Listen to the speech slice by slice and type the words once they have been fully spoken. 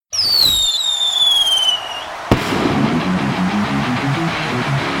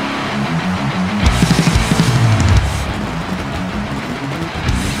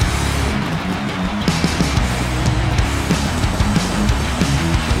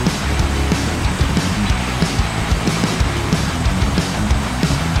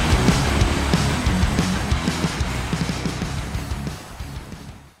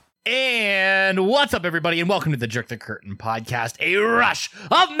What's up, everybody, and welcome to the Jerk the Curtain podcast, a rush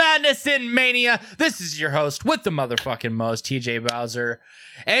of madness and mania. This is your host with the motherfucking most, TJ Bowser.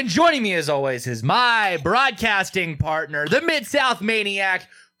 And joining me, as always, is my broadcasting partner, the Mid-South Maniac,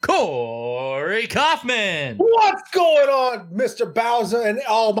 Corey Kaufman. What's going on, Mr. Bowser and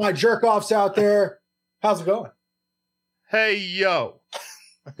all my jerk-offs out there? How's it going? Hey, yo.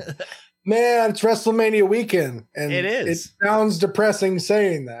 Man, it's WrestleMania weekend, and It is. It sounds depressing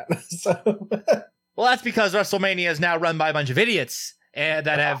saying that. Well, that's because WrestleMania is now run by a bunch of idiots and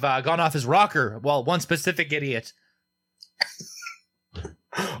that have gone off his rocker. Well, one specific idiot.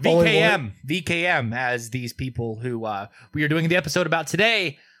 VKM, as these people who we are doing the episode about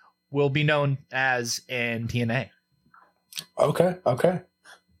today will be known as in TNA. Okay.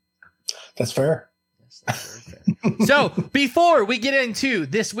 That's fair. Yes, that's very fair. So, before we get into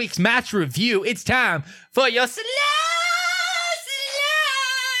this week's match review, it's time for your Slice Life.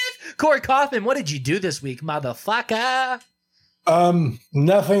 Corey Kaufman, what did you do this week, motherfucker?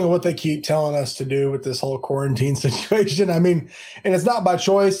 Nothing what they keep telling us to do with this whole quarantine situation. I mean, and it's not by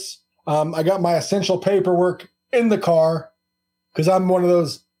choice. I got my essential paperwork in the car because I'm one of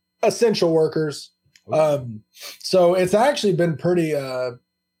those essential workers. So it's actually been pretty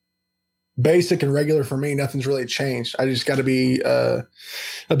basic and regular for me. Nothing's really changed. I just got to be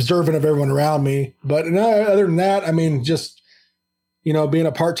observant of everyone around me. But no, other than that, I mean, just, being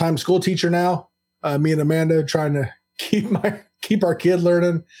a part-time school teacher now, me and Amanda trying to keep our kid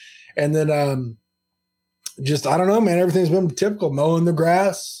learning. And then just, I don't know, man, everything's been typical. Mowing the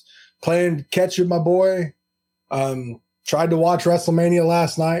grass, playing catch with my boy. Tried to watch WrestleMania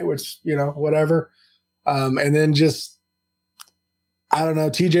last night, which, whatever. And then just, I don't know,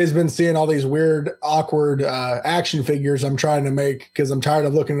 TJ's been seeing all these weird, awkward action figures I'm trying to make because I'm tired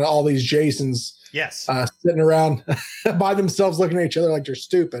of looking at all these Jasons sitting around by themselves looking at each other like they're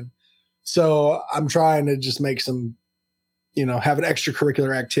stupid. So I'm trying to just make some, have an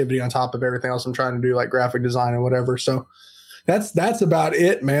extracurricular activity on top of everything else I'm trying to do, like graphic design and whatever. So that's about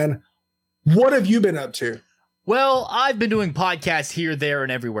it, man. What have you been up to? Well, I've been doing podcasts here, there,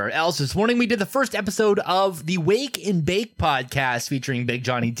 and everywhere else. This morning, we did the first episode of the Wake and Bake podcast featuring Big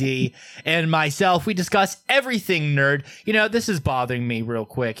Johnny D and myself. We discuss everything nerd. This is bothering me real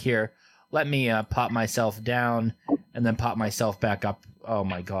quick here. Let me pop myself down and then pop myself back up. Oh,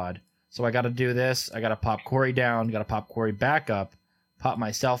 my God. So I got to do this. I got to pop Corey down, got to pop Corey back up, pop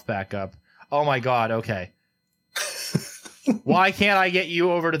myself back up. Oh, my God. Okay. Why can't I get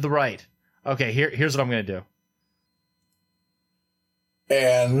you over to the right? Okay, here's what I'm going to do.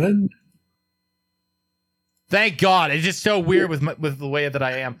 And thank God. It's just so weird with the way that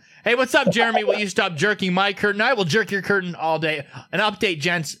I am. Hey, what's up, Jeremy? Will you stop jerking my curtain? I will jerk your curtain all day. An update,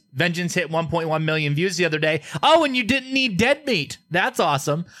 gents. Vengeance hit 1.1 million views the other day. Oh, and you didn't need dead meat. That's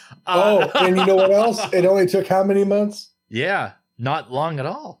awesome. And you know what else? It only took how many months? Yeah, not long at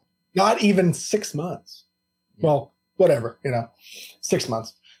all. Not even 6 months. Well, whatever, 6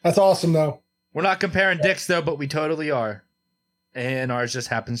 months. That's awesome, though. We're not comparing dicks, though, but we totally are. And ours just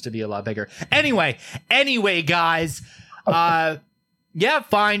happens to be a lot bigger. Anyway, guys.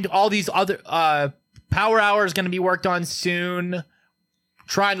 Find all these other Power Hour is going to be worked on soon.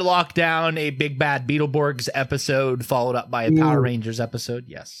 Trying to lock down a Big Bad Beetleborgs episode, followed up by a Power Rangers episode.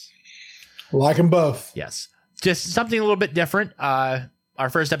 Yes. Like them both. Yes. Just something a little bit different. Our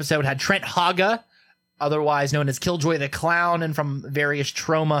first episode had Trent Haga, otherwise known as Killjoy the Clown, and from various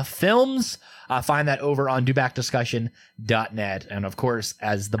Trauma films. Find that over on dobackdiscussion.net. And of course,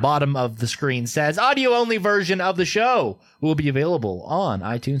 as the bottom of the screen says, audio-only version of the show will be available on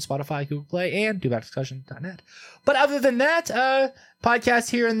iTunes, Spotify, Google Play, and dobackdiscussion.net. But other than that, podcasts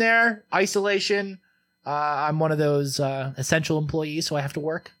here and there, isolation. I'm one of those essential employees, so I have to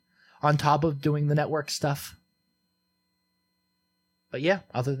work on top of doing the network stuff. But yeah,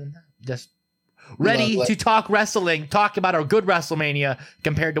 other than that, just ready to talk wrestling, talk about our good WrestleMania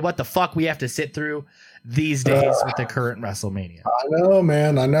compared to what the fuck we have to sit through these days with the current WrestleMania. I know,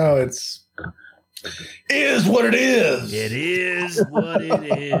 man. I know. It is what it is. It is what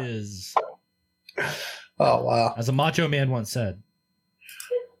it is. Oh, wow. As a Macho Man once said.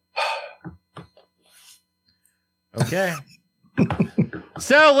 Okay.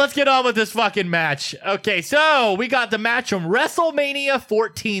 So let's get on with this fucking match. Okay, so we got the match from WrestleMania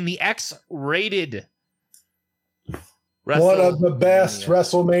 14, the X-rated. One of the best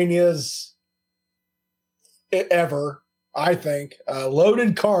WrestleManias ever, I think.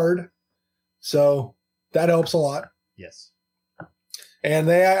 Loaded card, so that helps a lot. Yes. And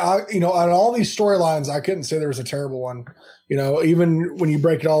they, on all these storylines, I couldn't say there was a terrible one. Even when you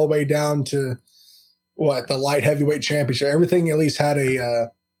break it all the way down to the light heavyweight championship, everything at least had a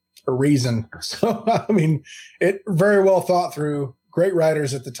a reason. So, I mean, it very well thought through, great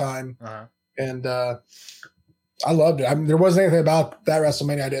writers at the time. And I loved it. I mean, there wasn't anything about that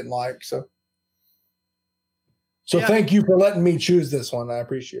WrestleMania I didn't like. So Yeah. Thank you for letting me choose this one. I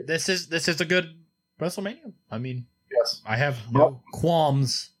appreciate it. This is a good WrestleMania. I mean, Yes. I have no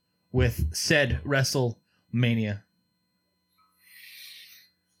qualms with said WrestleMania.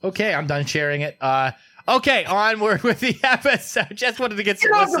 Okay, I'm done sharing it. Okay, onward with the episode. Just wanted to get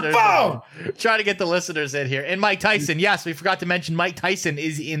some listeners in. Try to get the listeners in here. And Mike Tyson. Yes, we forgot to mention Mike Tyson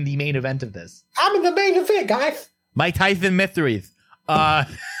is in the main event of this. I'm in the main event, guys. Mike Tyson Mithrieth.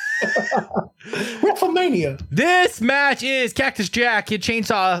 WrestleMania. This match is Cactus Jack and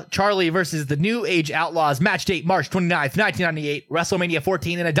Chainsaw Charlie versus the New Age Outlaws. Match date March 29th, 1998. WrestleMania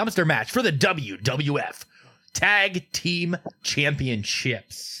 14 in a dumpster match for the WWF Tag Team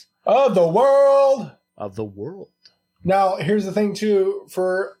Championships Of the world. of the world. Now, here's the thing, too,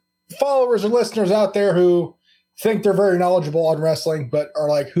 for followers or listeners out there who think they're very knowledgeable on wrestling, but are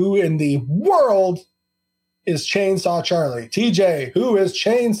like, who in the world is Chainsaw Charlie? TJ, who is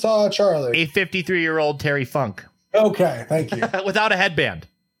Chainsaw Charlie? A 53-year-old Terry Funk Okay, thank you. without a headband.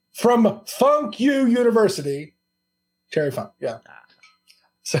 From Funk U University, Terry Funk. Yeah.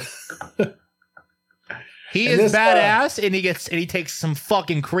 So, He And is this, badass, and he takes some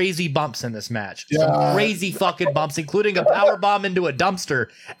fucking crazy bumps in this match. Yeah. Some crazy fucking bumps, including a power bomb into a dumpster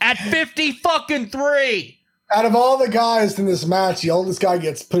at 50-fucking-3. out of all the guys in this match, the oldest guy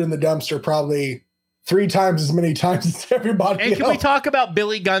gets put in the dumpster probably 3 times as many times as everybody And else. can we talk about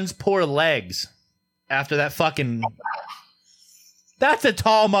Billy Gunn's poor legs after that fucking... That's a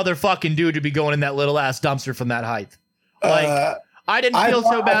tall motherfucking dude to be going in that little ass dumpster from that height. Like, I didn't feel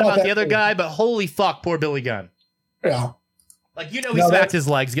so bad about the other guy, but holy fuck, poor Billy Gunn. Yeah. Like, he smacked that's- his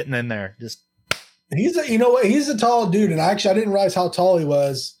legs getting in there. Just He's a tall dude, and actually I didn't realize how tall he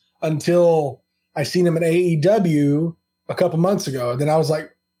was until I seen him in AEW a couple months ago. Then I was like,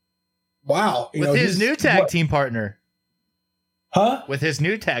 wow. with his new tag team partner. Huh? With his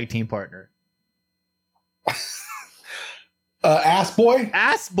new tag team partner. Ass Boy?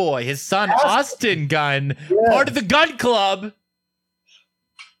 Ass Boy, his son Ass- Austin Gunn, Yeah. part of the Gun Club.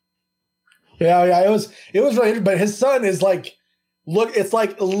 Yeah, it was really, but his son is like, look, it's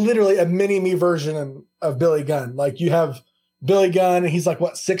like literally a mini me version of Billy Gunn. Like you have Billy Gunn, and he's like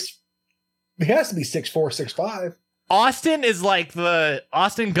what, he has to be 6'4", 6'5". Austin is like the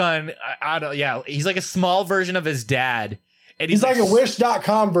Austin Gunn. I don't. Yeah, he's like a small version of his dad, and He's like a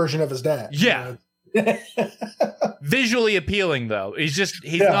Wish.com version of his dad. Yeah. Visually appealing though. He's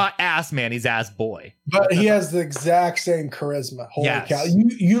Yeah. not ass man. He's ass boy. But he has the exact same charisma. Holy Yes. cow.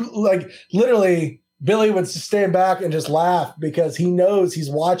 You like literally Billy would stand back and just laugh because he knows he's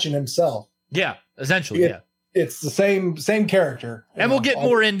watching himself. Yeah, essentially. Yeah. Yeah. It's the same character. And we'll get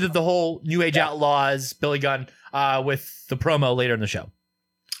more into the whole New Age Outlaws, Billy Gunn, with the promo later in the show.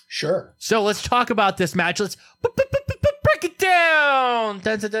 Sure. So let's talk about this match. Let's break it down.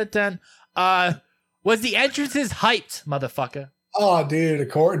 Dun, dun, dun, dun. Was the entrances hyped, motherfucker? Oh, dude,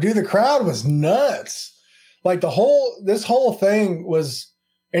 the crowd was nuts. Like this whole thing was,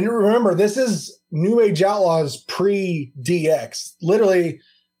 and remember, this is New Age Outlaws pre-DX. Literally,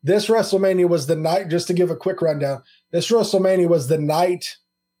 this WrestleMania was the night, just to give a quick rundown, this WrestleMania was the night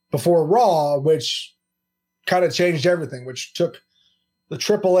before Raw, which kind of changed everything, which took the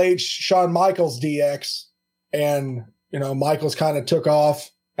Triple H, Shawn Michaels DX, and, Michaels kind of took off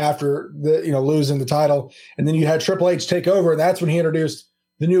after losing the title. And then you had Triple H take over, and that's when he introduced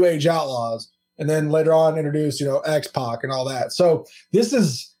the New Age Outlaws. And then later on introduced, X-Pac and all that. So this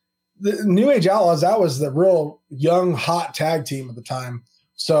is the New Age Outlaws. That was the real young, hot tag team at the time.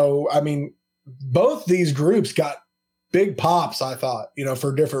 So, I mean, both these groups got big pops, I thought,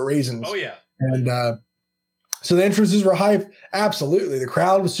 for different reasons. Oh, yeah. And so the entrances were hype. Absolutely. The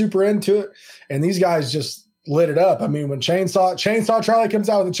crowd was super into it. And these guys just lit it up. I mean, when Chainsaw Charlie comes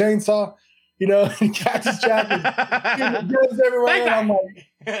out with a chainsaw, Cactus Jack is everywhere. And I'm like,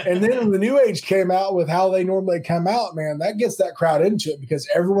 and then when the New Age came out with how they normally come out, man, that gets that crowd into it because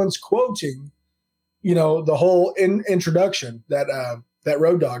everyone's quoting, the whole introduction that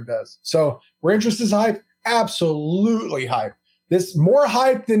Road Dogg does. So were interest is hype? Absolutely hype. This more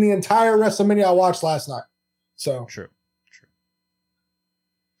hype than the entire WrestleMania I watched last night. So True.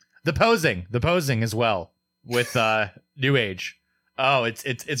 The posing as well with New Age. Oh,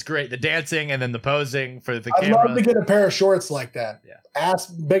 it's great. The dancing and then the posing for the I'd camera. love to get a pair of shorts like that. Yeah.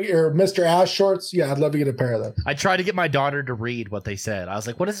 Mr. Ass shorts. Yeah, I'd love to get a pair of those. I tried to get my daughter to read what they said. I was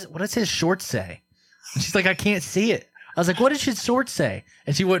like, what does his shorts say? And she's like, I can't see it. I was like, what does his shorts say?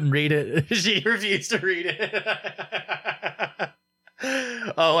 And she wouldn't read it. She refused to read it.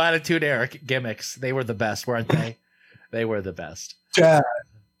 Oh, Attitude Era gimmicks. They were the best, weren't they? They were the best. Yeah.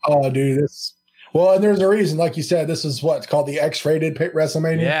 Oh, dude. Well, and there's a reason, like you said, this is what's called the X-rated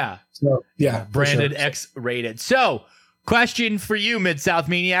WrestleMania. Yeah. So, yeah. Branded X-rated. So, question for you, Mid-South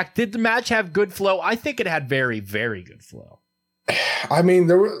Maniac. Did the match have good flow? I think it had very, very good flow. I mean,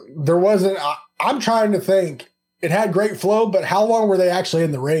 there wasn't. I'm trying to think. It had great flow, but how long were they actually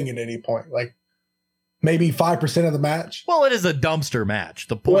in the ring at any point? Like maybe 5% of the match? Well, it is a dumpster match.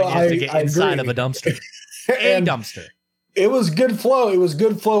 The point is to get inside of a dumpster. A dumpster. It was good flow. It was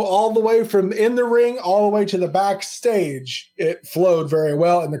good flow all the way from in the ring all the way to the backstage. It flowed very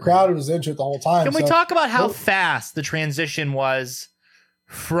well, and the crowd was into it the whole time. Can we talk about how fast the transition was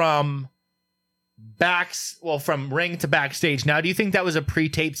from from ring to backstage? Now, do you think that was a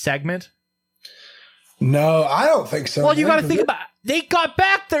pre-taped segment? No, I don't think so. Well, you got to think about it. They got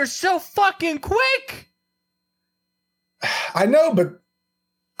back there so fucking quick. I know, but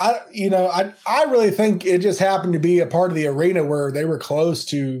I really think it just happened to be a part of the arena where they were close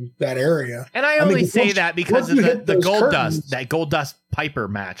to that area. And I only say that because of the Gold Dust Piper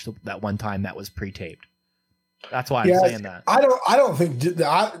match that one time that was pre-taped. That's why I'm saying that. I don't think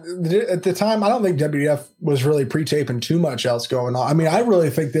at the time, I don't think WWF was really pre-taping too much else going on. I mean, I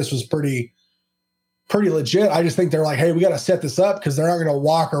really think this was pretty legit. I just think they're like, hey, we got to set this up because they're not going to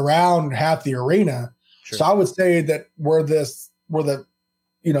walk around half the arena. Sure. So I would say that where the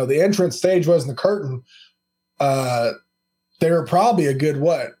entrance stage was in the curtain, they were probably a good,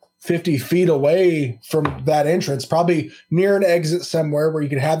 50 feet away from that entrance, probably near an exit somewhere where you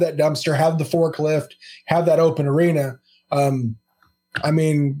could have that dumpster, have the forklift, have that open arena. I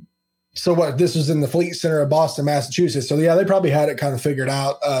mean, so what? This was in the Fleet Center of Boston, Massachusetts. So yeah, they probably had it kind of figured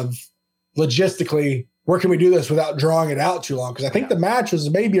out of logistically, where can we do this without drawing it out too long? Because I think the match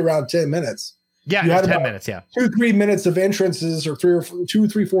was maybe around 10 minutes. Yeah, you had 10 minutes. Yeah, 2-3 minutes of entrances, or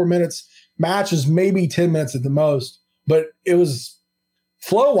 4 minutes. Matches maybe 10 minutes at the most. But it was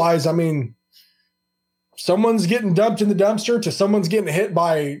flow wise. I mean, someone's getting dumped in the dumpster to someone's getting hit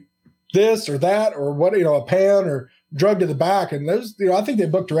by this or that or a pan or drugged to the back. And those, I think they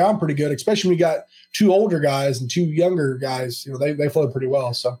booked around pretty good, especially when we got 2 older guys and 2 younger guys. They flowed pretty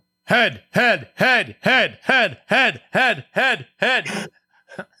well. So head.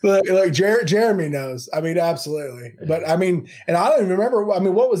 Like Jeremy knows. I mean, absolutely. But I mean, and I don't even remember. I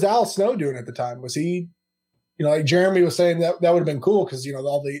mean, what was Al Snow doing at the time? Was he, like Jeremy was saying that would have been cool because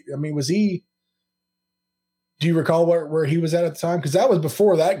was he? Do you recall where he was at the time? Because that was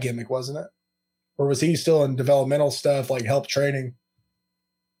before that gimmick, wasn't it? Or was he still in developmental stuff like help training?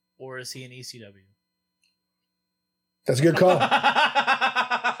 Or is he in ECW? That's a good call.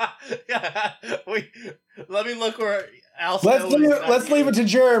 Yeah, let me look where Al Snow let's leave it to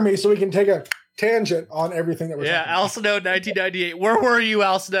Jeremy so we can take a tangent on everything that we're talking about. Al Snow, 1998. Where were you,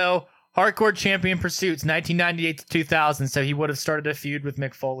 Al Snow? Hardcore Champion Pursuits, 1998 to 2000. So he would have started a feud with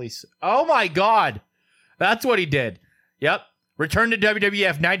Mick Foley. Oh my God. That's what he did. Yep. Returned to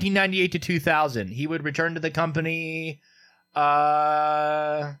WWF, 1998 to 2000. He would return to the company.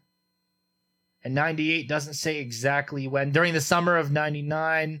 And 98 doesn't say exactly when. During the summer of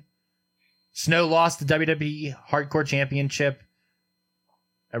 99, Snow lost the WWE Hardcore Championship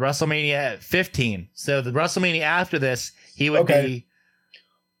at WrestleMania 15. So the WrestleMania after this, he would be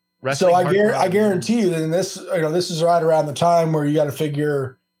wrestling. So I guarantee you that this is right around the time where you got to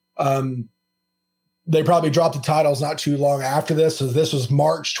figure they probably dropped the titles not too long after this. So this was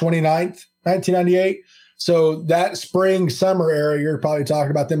March 29th, 1998. So that summer era, you're probably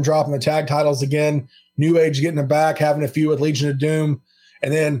talking about them dropping the tag titles again, New Age getting them back, having a feud with Legion of Doom.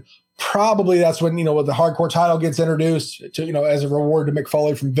 And then probably that's when, when the hardcore title gets introduced to, as a reward to Mick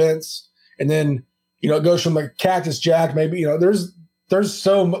Foley from Vince. And then, it goes from the Cactus Jack, maybe, there's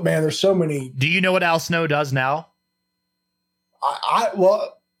so many. Do you know what Al Snow does now?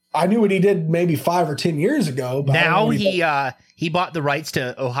 I knew what he did maybe 5 or 10 years ago. But now he bought the rights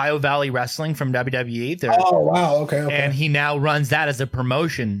to Ohio Valley Wrestling from WWE. Oh wow, okay. And he now runs that as a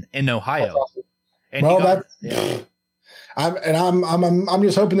promotion in Ohio. Awesome. And I'm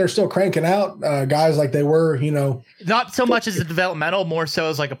just hoping they're still cranking out guys like they were, Not so much as a developmental, more so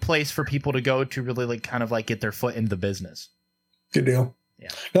as like a place for people to go to really get their foot into the business. Good deal. Yeah,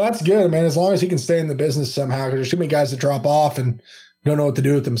 no, that's good, man. As long as he can stay in the business somehow, because there's too many guys that drop off and don't know what to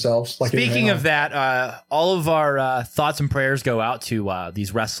do with themselves. Speaking of that, all of our thoughts and prayers go out to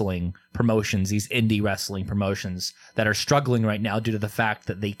these wrestling promotions, these indie wrestling promotions that are struggling right now due to the fact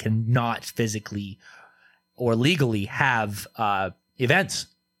that they cannot physically or legally have events.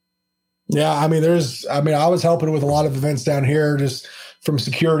 Yeah, I was helping with a lot of events down here, just from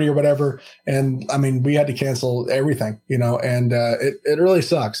security or whatever. And I mean, we had to cancel everything, and it really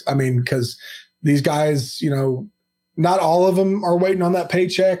sucks. I mean, because these guys, not all of them are waiting on that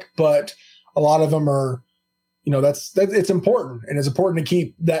paycheck, but a lot of them are, that's it's important. And it's important to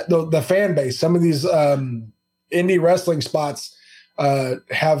keep that the fan base. Some of these indie wrestling spots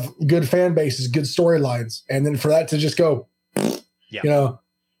have good fan bases, good storylines. And then for that to just go,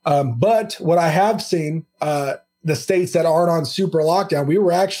 but what I have seen, the states that aren't on super lockdown, we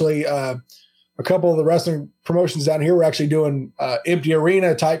were actually a couple of the wrestling promotions down here were actually doing empty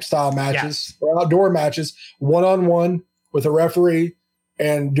arena type style matches or outdoor matches, 1-on-1 with a referee,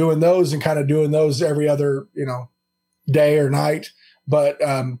 and doing those every other day or night. But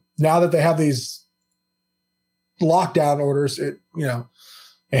now that they have these lockdown orders, and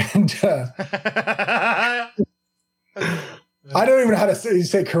I don't even know how to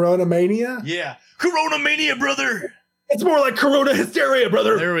say Corona Mania. Yeah. Corona Mania, brother. It's more like Corona hysteria,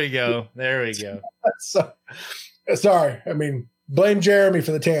 brother. There we go. So, sorry. I mean, blame Jeremy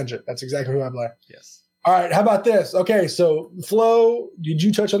for the tangent. That's exactly who I blame. Yes. All right. How about this? Okay. So flow, did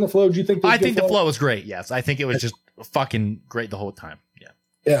you touch on the flow? Do you think I think the flow was great. Yes. I think it was just fucking great the whole time. Yeah.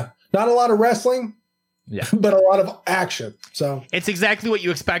 Yeah. Not a lot of wrestling. Yeah. But a lot of action. So it's exactly what you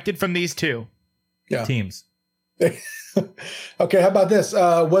expected from these two teams. Okay, how about this?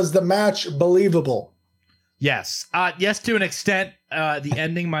 Was the match believable? Yes. Yes, to an extent. The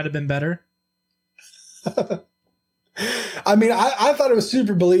ending might have been better. I mean, I thought it was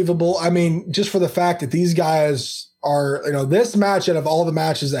super believable. I mean, just for the fact that these guys are, this match out of all the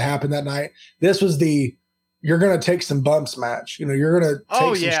matches that happened that night, this was the you're going to take some bumps match. You're going to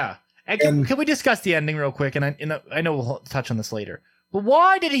take some And can we discuss the ending real quick? And I know we'll touch on this later. But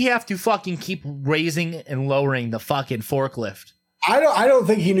why did he have to fucking keep raising and lowering the fucking forklift? I don't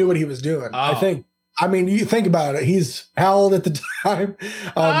think he knew what he was doing. Oh. I mean, you think about it. He's how old at the time?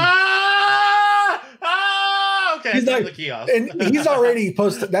 Okay. He's like, the key off. and he's already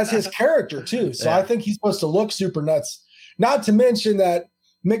supposed to. That's his character too. So I think he's supposed to look super nuts. Not to mention that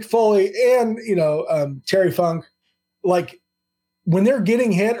Mick Foley and Terry Funk, like when they're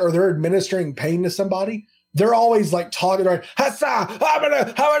getting hit or they're administering pain to somebody, they're always like talking right.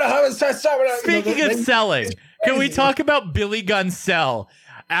 Speaking of selling, can we talk about Billy Gunn sell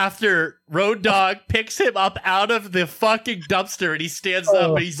after Road Dogg picks him up out of the fucking dumpster and he stands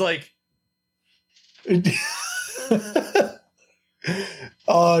up and he's like,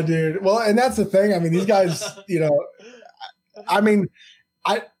 oh, dude. Well, and that's the thing. I mean, these guys, I'm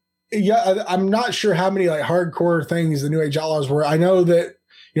not sure how many like hardcore things the New Age Outlaws were. I know that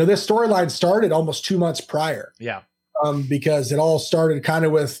this storyline started almost 2 months prior. Yeah. Because it all started kind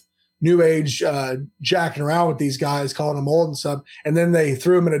of with New Age jacking around with these guys, calling them old and stuff, and then they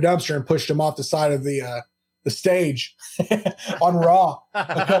threw him in a dumpster and pushed him off the side of the stage on Raw.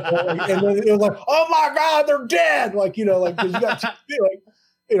 And then it was like, oh my God, they're dead! Like because you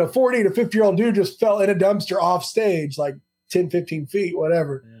got 40 to 50 year old dude just fell in a dumpster off stage, like 10, 15 feet,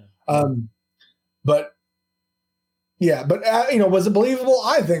 whatever. Yeah. But was it believable?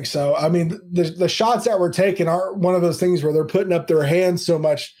 I think so. I mean, the shots that were taken are one of those things where they're putting up their hands so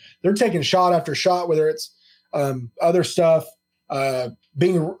much. They're taking shot after shot, whether it's other stuff.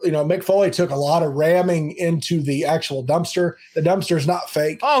 Mick Foley took a lot of ramming into the actual dumpster. The dumpster's not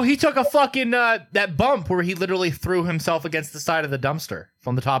fake. Oh, he took a fucking that bump where he literally threw himself against the side of the dumpster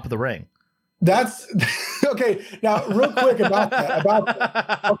from the top of the ring. That's okay. Now, real quick about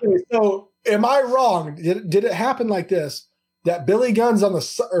that. Okay, so am I wrong? Did it happen like this? That Billy Gunn's on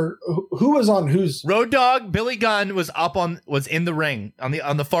or who was on whose? Road Dogg, Billy Gunn was in the ring on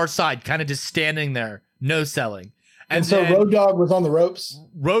the far side, kind of just standing there, no selling. And so Road Dogg was on the ropes.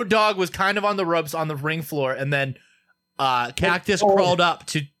 Road Dogg was kind of on the ropes on the ring floor, and then Cactus crawled up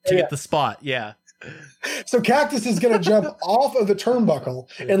to get the spot. Yeah. So Cactus is going to jump off of the turnbuckle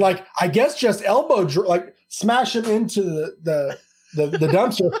and I guess just elbow smash him into the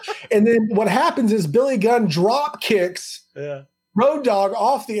dumpster. And then what happens is Billy Gunn drop kicks Road Dogg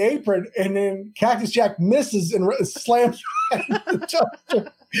off the apron, and then Cactus Jack misses and slams in the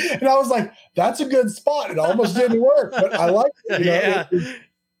dumpster. And I was like, that's a good spot. It almost didn't work, but I liked it.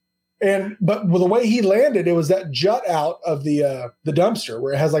 But with the way he landed, it was that jut out of the dumpster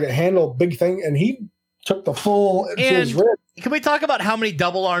where it has like a handle, big thing, and he took the full to his rib. Can we talk about how many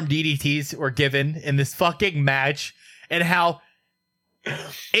double arm DDTs were given in this fucking match, and how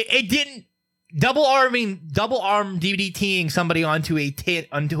it didn't double arm DDTing somebody onto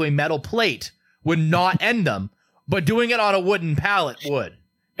a metal plate would not end them, but doing it on a wooden pallet would.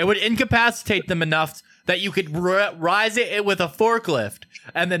 It would incapacitate them enough that you could rise it with a forklift.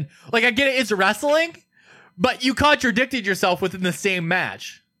 And then, I get it, it's wrestling, But you contradicted yourself within the same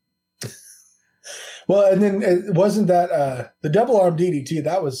match. Well, and then it wasn't that the double arm DDT,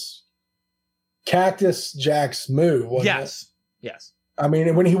 that was Cactus Jack's move, wasn't it? Yes. Yes. I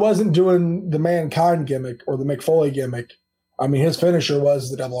mean, when he wasn't doing the Mankind gimmick or the McFoley gimmick, I mean, his finisher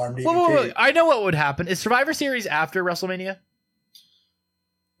was the double arm DDT. Wait. I know what would happen. Is Survivor Series after WrestleMania?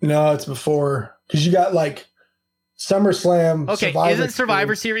 No, it's before. Because you got like SummerSlam. Okay, isn't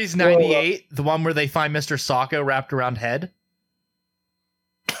Survivor Series 98 the one where they find Mr. Socko wrapped around head?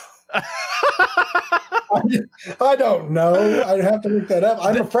 I don't know. I'd have to look that up.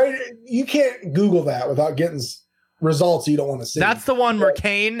 I'm afraid you can't Google that without getting results you don't want to see. That's the one where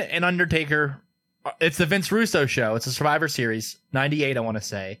Kane and Undertaker. It's the Vince Russo show. It's a Survivor Series 98, I want to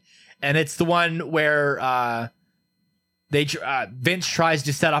say, and it's the one where Vince tries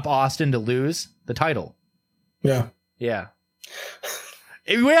to set up Austin to lose the title. Yeah.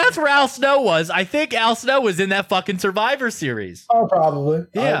 That's where Al Snow was. I think Al Snow was in that fucking Survivor Series. Oh, probably.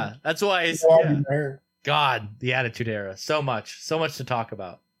 Yeah, that's why. God, the Attitude Era. So much to talk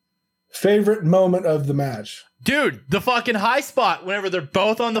about. Favorite moment of the match, dude. The fucking high spot whenever they're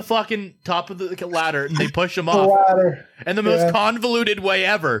both on the fucking top of the ladder and they push them the off. Ladder. And the most convoluted way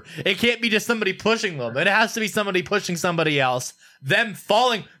ever. It can't be just somebody pushing them. It has to be somebody pushing somebody else. Them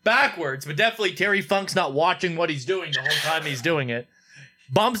falling backwards, but definitely Terry Funk's not watching what he's doing the whole time he's doing it.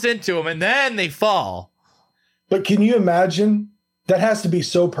 Bumps into him and then they fall. But can you imagine? That has to be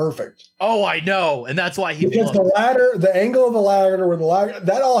so perfect. Oh, I know. And that's why because the ladder, the angle of the ladder where the ladder,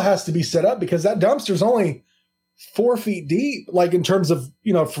 that all has to be set up because that dumpster's only 4 feet deep, like in terms of,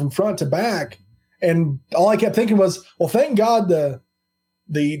 from front to back. And all I kept thinking was, well, thank God the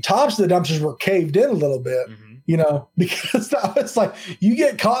tops of the dumpsters were caved in a little bit, because I was like, you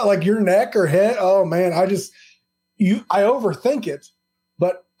get caught like your neck or head. Oh man, I overthink it.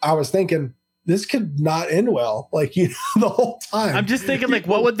 But I was thinking, this could not end well, the whole time. I'm just thinking,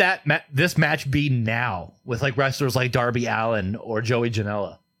 what would this match be now with wrestlers like Darby Allin or Joey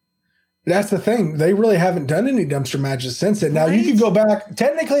Janela? That's the thing. They really haven't done any dumpster matches since then. Now you can go back.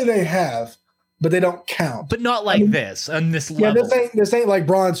 Technically, they have, but they don't count. But not this on this level. This ain't like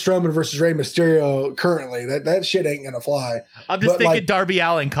Braun Strowman versus Rey Mysterio currently. That shit ain't gonna fly. I'm just thinking Darby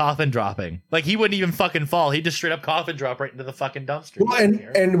Allin coffin dropping. He wouldn't even fucking fall. He'd just straight up coffin drop right into the fucking dumpster. Well,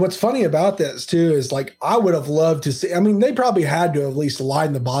 and what's funny about this too is I would have loved to see. I mean, they probably had to at least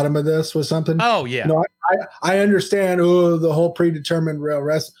line the bottom of this with something. Oh yeah. I understand. Oh, the whole predetermined rail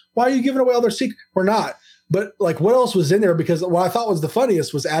rest. Why are you giving away all their secrets? We're not. But what else was in there? Because what I thought was the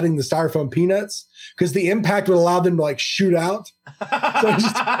funniest was adding the styrofoam peanuts because the impact would allow them to shoot out. So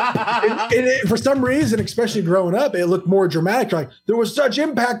for some reason, especially growing up, it looked more dramatic. There was such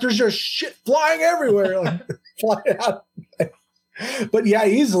impact. There's just shit flying everywhere, flying out. But yeah,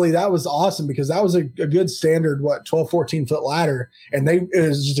 easily that was awesome because that was a good standard, 12, 14 foot ladder. And it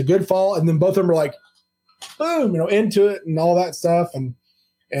was just a good fall. And then both of them were boom, into it and all that stuff.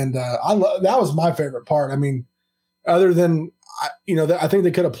 And that was my favorite part. I mean, other than, I think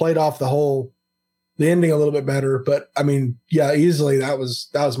they could have played off the ending a little bit better, but I mean, yeah, easily that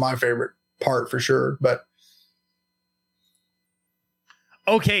was my favorite part for sure. But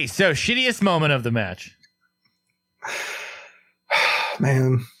okay. So shittiest moment of the match,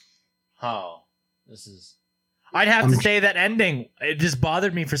 man. Oh, I'd have to say that ending. It just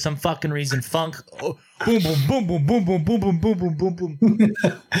bothered me for some fucking reason. Funk, boom, boom, boom, boom, boom, boom, boom, boom, boom, boom, boom, boom.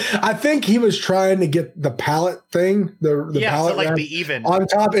 I think he was trying to get the pallet thing, the pallet to be even on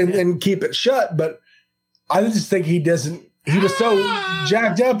top and keep it shut. But I just think he doesn't. He was so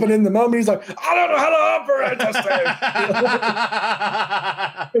jacked up, and in the moment, he's like, I don't know how to operate this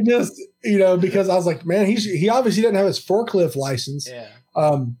thing. Just because I was like, man, he obviously didn't have his forklift license. Yeah.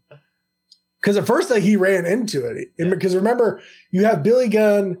 Because at first he ran into it. Because remember, you have Billy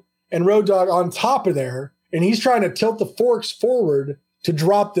Gunn and Road Dogg on top of there, and he's trying to tilt the forks forward to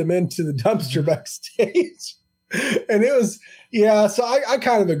drop them into the dumpster backstage. And it was, so I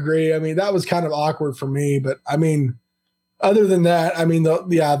kind of agree. I mean, that was kind of awkward for me. But I mean, other than that, I mean,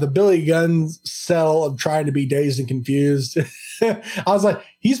 the Billy Gunn sell of trying to be dazed and confused. I was like,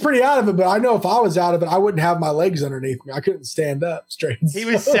 he's pretty out of it, but I know if I was out of it, I wouldn't have my legs underneath me. I couldn't stand up straight. He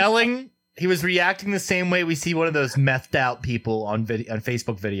was He was reacting the same way we see one of those methed out people on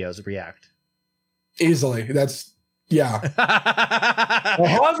Facebook videos react. Easily. That's, yeah. Well,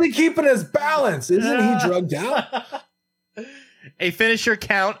 how's he keeping his balance? Isn't he drugged out? A finisher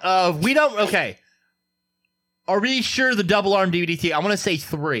count of, okay. Are we sure the double arm DDT? I want to say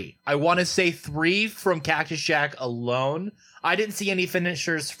 3. I want to say 3 from Cactus Jack alone. I didn't see any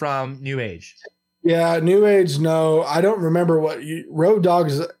finishers from New Age. Yeah, New Age, no. I don't remember Road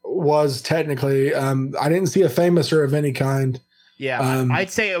Dogg's was technically. I didn't see a famouser of any kind. Yeah,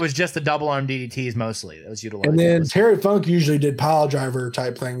 I'd say it was just the double arm DDTs mostly that was utilized. And then Terry Funk usually did pile driver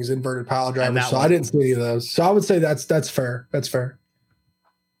type things, inverted pile drivers. So I didn't see any of those. So I would say that's fair. That's fair.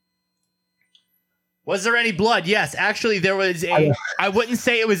 Was there any blood? Yes, actually, there was a. I wouldn't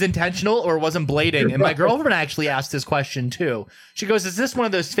say it was intentional or wasn't blading. And my girlfriend actually asked this question too. She goes, "Is this one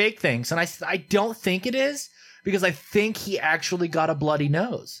of those fake things?" And I don't think it is, because I think he actually got a bloody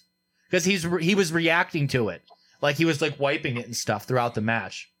nose because he was reacting to it. Like he was like wiping it and stuff throughout the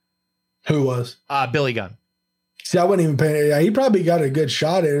match. Who was? Billy Gunn. See, I wasn't even paying. Yeah, he probably got a good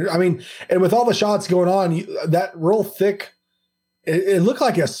shot in it. I mean, and with all the shots going on, that real thick, it looked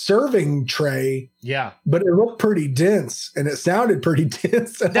like a serving tray. Yeah. But it looked pretty dense and it sounded pretty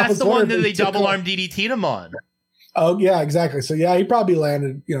dense. And that's the one that they double arm DDT'd him on. Oh, yeah, exactly. So, yeah, he probably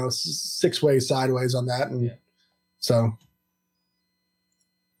landed, 6 ways sideways on that. And so,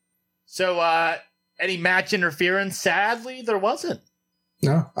 any match interference? Sadly, there wasn't.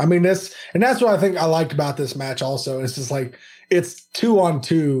 No, I mean, that's what I think I liked about this match also. It's just like, it's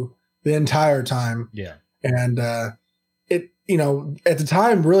 2-on-2 the entire time. Yeah. And at the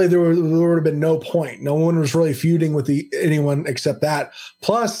time, really, there would have been no point. No one was really feuding with anyone except that.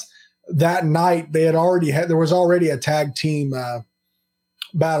 Plus, that night, there was already a tag team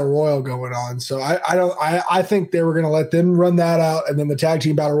battle royal going on. So I think they were going to let them run that out, and then the tag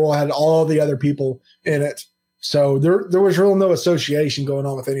team battle royal had all the other people in it. So there was really no association going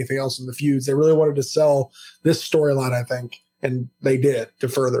on with anything else in the feuds. They really wanted to sell this storyline, I think, and they did to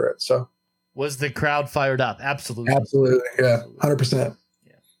further it. So was the crowd fired up? Absolutely, yeah, 100%.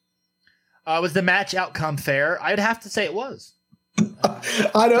 Yeah. Was the match outcome fair? I'd have to say it was.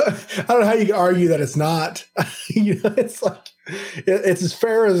 I don't know how you can argue that it's not. It's like it's as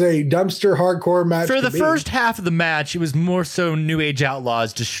fair as a dumpster hardcore match. For the first half of the match, it was more so New Age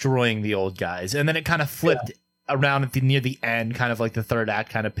Outlaws destroying the old guys, and then it kind of flipped around near the end, kind of like the third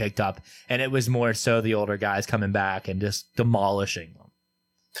act kind of picked up, and it was more so the older guys coming back and just demolishing them.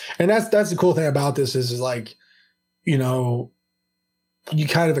 And that's the cool thing about this is like, you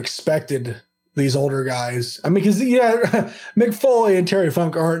kind of expected these older guys. I mean, because Mick Foley and Terry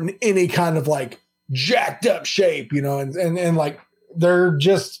Funk aren't in any kind of like jacked up shape, and like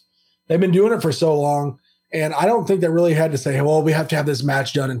they've been doing it for so long. And I don't think they really had to say, well, we have to have this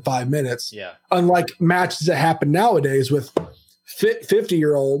match done in 5 minutes. Yeah. Unlike matches that happen nowadays with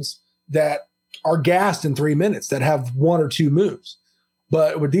 50-year-olds that are gassed in 3 minutes, that have 1 or 2 moves.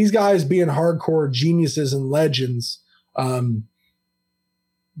 But with these guys being hardcore geniuses and legends,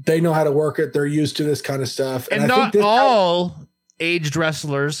 they know how to work it. They're used to this kind of stuff. And not all aged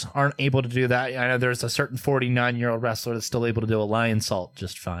wrestlers aren't able to do that. I know there's a certain 49-year-old wrestler that's still able to do a lion salt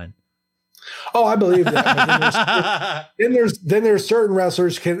just fine. Oh, I believe that. then there's certain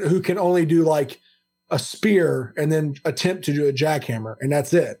wrestlers who can only do like a spear and then attempt to do a jackhammer, and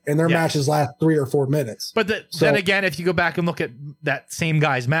that's it. And their matches last 3 or 4 minutes. But then again, if you go back and look at that same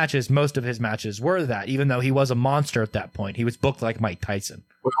guy's matches, most of his matches were that, even though he was a monster at that point. He was booked like Mike Tyson.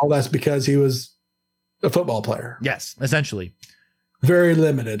 Well, that's because he was a football player. Yes, essentially. Very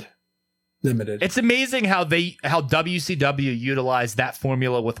limited. It's amazing how WCW utilized that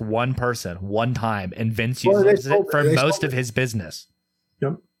formula with one person, one time, and Vince uses it for most of his business.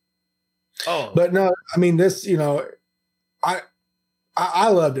 Yep. Oh, but no, I mean this. I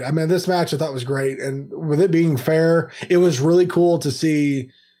loved it. I mean, this match I thought was great, and with it being fair, it was really cool to see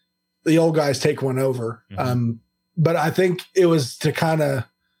the old guys take one over. Mm-hmm. But I think it was to kind of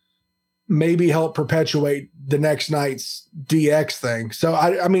maybe help perpetuate the next night's DX thing. So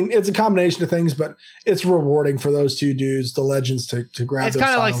I mean, it's a combination of things, but it's rewarding for those two dudes, the legends, to grab. It's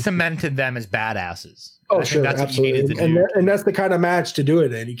kind of like cemented them as badasses. Oh, sure, that's absolutely. And that's the kind of match to do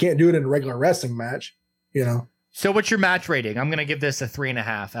it in. You can't do it in a regular wrestling match, So what's your match rating? I'm going to give this a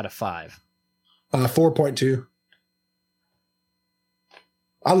 3.5 out of 5. 4.2.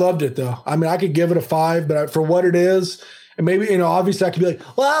 I loved it though. I mean, I could give it a 5, but for what it is, and maybe, obviously I could be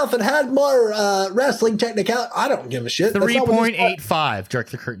like, well, if it had more wrestling technicality, I don't give a shit. 3.85 Jerk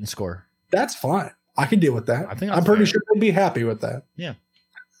the Curtain score. That's fine. I can deal with that. I'm pretty sure they'd be happy with that. Yeah.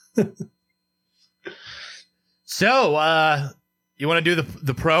 So, you want to do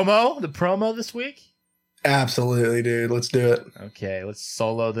the promo this week? Absolutely, dude. Let's do it. Okay, let's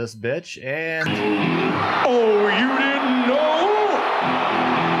solo this bitch. And oh, you didn't know?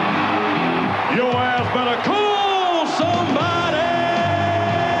 Your ass better call somebody.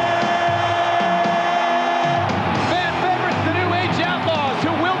 Fan favorites, the New Age Outlaws,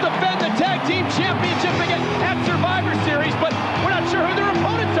 who will defend the Tag Team Championship again at Survivor Series, but we're not sure who their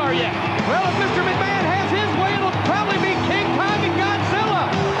opponents are yet. Well, if Mr. McMahon has his way, it'll probably be King Kong and Godzilla.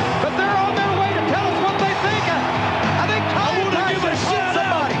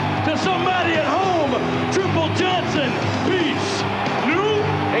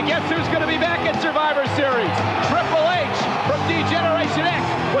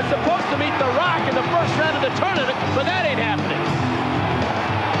 supposed to meet The Rock in the first round of the tournament, but that ain't happening.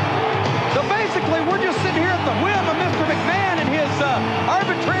 So basically, we're just sitting here at the whim of Mr. McMahon and his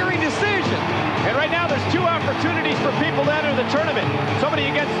arbitrary decision. And right now, there's 2 opportunities for people to enter the tournament. Somebody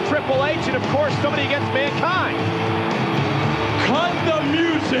against Triple H, and of course, somebody against Mankind. Cut the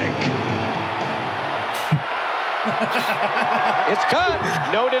music. It's cut.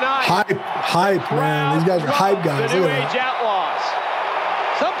 No denying. Hype, man. These guys are hype guys. The New Look at Age that. Outlaws.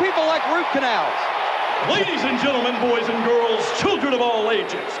 Some people like root canals. Ladies and gentlemen, boys and girls, children of all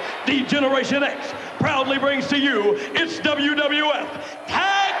ages, the Generation X proudly brings to you its WWF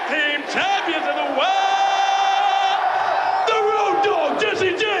Tag Team Champions of the World, the Road Dogg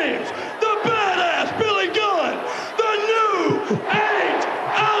Jesse James, the Badass Billy Gunn, the New Age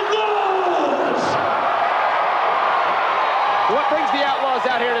Outlaws. What brings the Outlaws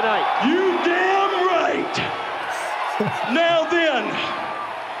out here tonight? You damn right. Now then,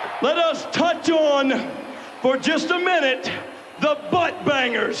 let us touch on, for just a minute, the butt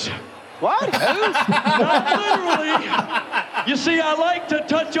bangers. What? Not literally. You see, I like to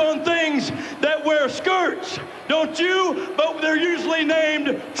touch on things that wear skirts, don't you? But they're usually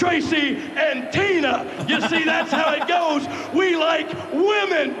named Tracy and Tina. You see, that's how it goes. We like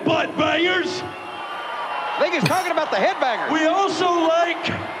women butt bangers. I think he's talking about the headbangers. We also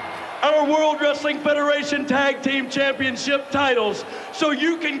like our World Wrestling Federation Tag Team Championship titles, so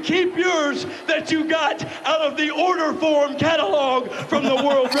you can keep yours that you got out of the order form catalog from the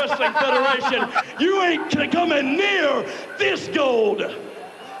World Wrestling Federation. You ain't coming near this gold. I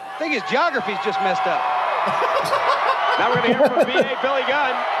think his geography's just messed up. Now we're going to hear from VA Billy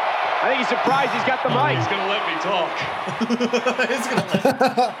Gunn. I think he's surprised he's got the mic. He's gonna let me talk.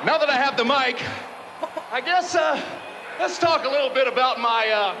 Now that I have the mic, I guess let's talk a little bit about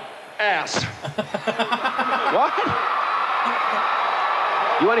my ass. What?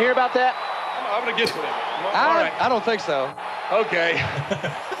 You want to hear about that? I'm gonna get to that. All right. I don't think so. Okay.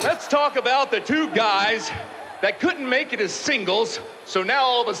 Let's talk about the 2 guys that couldn't make it as singles, so now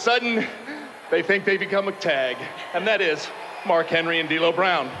all of a sudden they think they become a tag, and that is Mark Henry and D'Lo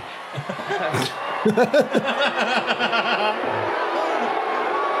Brown.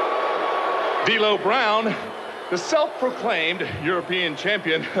 D'Lo Brown, the self-proclaimed European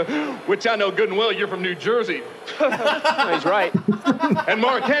champion, which I know good and well you're from New Jersey. He's right. And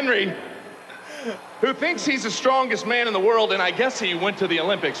Mark Henry, who thinks he's the strongest man in the world, and I guess he went to the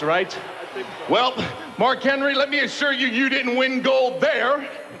Olympics, right? Well, Mark Henry, let me assure you, you didn't win gold there,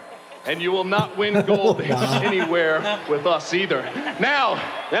 and you will not win gold anywhere with us either. Now,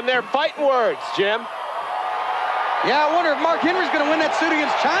 Them they're fighting words, Jim. Yeah, I wonder if Mark Henry's going to win that suit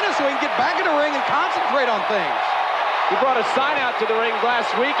against China so he can get back in the ring and concentrate on things. He brought a sign out to the ring last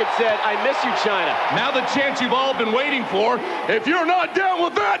week and said, "I miss you, China." now the chance you've all been waiting for. If you're not down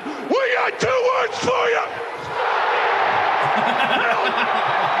with that, we got 2 words for you.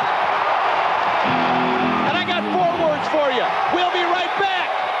 And I got 4 words for you. We'll be right back.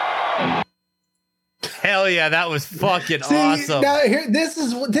 Hell yeah, that was fucking See, awesome. now here, this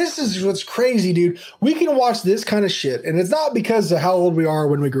is what's crazy, dude. We can watch this kind of shit, and it's not because of how old we are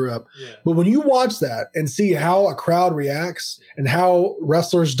when we grew up, but when you watch that and see how a crowd reacts and how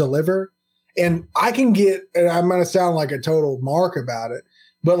wrestlers deliver, and I can get, and I'm gonna sound like a total mark about it,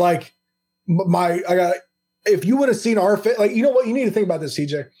 but like if you would have seen our fit, like, you know what, you need to think about this,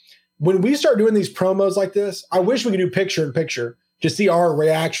 CJ. When we start doing these promos like this, I wish we could do picture in picture to see our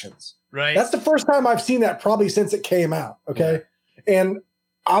reactions. Right. That's the first time I've seen that probably since it came out. Okay. Yeah. And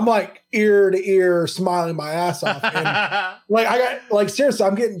I'm like ear to ear smiling my ass off. And like, I got like, seriously,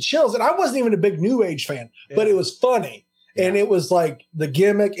 I'm getting chills. And I wasn't even a big New Age fan, but it was funny. Yeah. And it was like the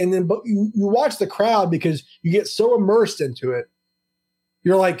gimmick. And then, but you watch the crowd because you get so immersed into it.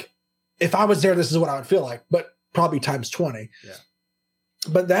 You're like, if I was there, this is what I would feel like, but probably times 20. Yeah.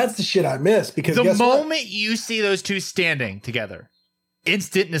 But that's the shit I miss because the moment you see those 2 standing together,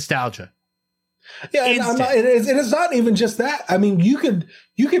 instant nostalgia. Yeah, and it's not even just that. I mean, you could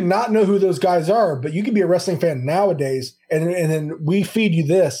not know who those guys are, but you could be a wrestling fan nowadays, and then we feed you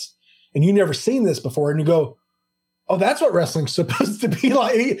this, and you never seen this before, and you go, "Oh, that's what wrestling's supposed to be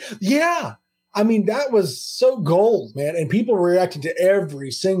like." Yeah, I mean, that was so gold, man, and people reacted to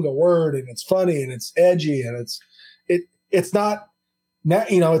every single word, and it's funny, and it's edgy, and it's not. Now,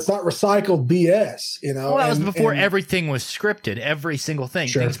 it's not recycled BS, Well, that was before everything was scripted. Every single thing.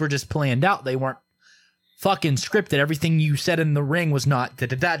 Sure. Things were just planned out. They weren't fucking scripted. Everything you said in the ring was not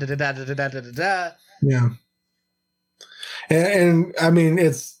da-da-da-da-da-da-da-da-da-da. Yeah. And I mean,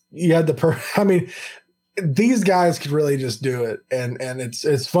 you had these guys could really just do it, and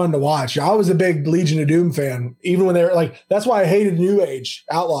it's fun to watch. I was a big Legion of Doom fan, even when they were like. That's why I hated New Age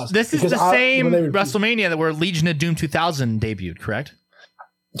Outlaws. This is the same WrestleMania that where Legion of Doom 2000 debuted, correct?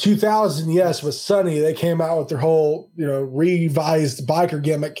 2000, yes, with Sunny. They came out with their whole, revised biker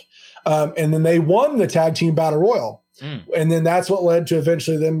gimmick, and then they won the tag team battle royal, and then that's what led to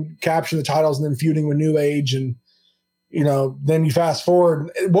eventually them capturing the titles and then feuding with New Age, and then you fast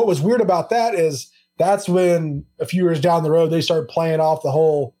forward. What was weird about that is that's when a few years down the road they started playing off the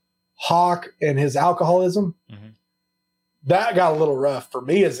whole Hawk and his alcoholism. Mm-hmm. That got a little rough for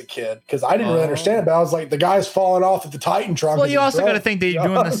me as a kid because I didn't really understand it. But I was like, the guy's falling off at the Titan trunk. Well, you also got to think they're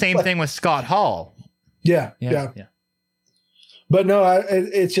doing the same thing with Scott Hall. Yeah. But no,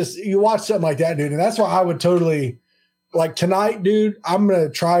 it's just you watch something like that, dude, and that's why I would totally like tonight, dude. I'm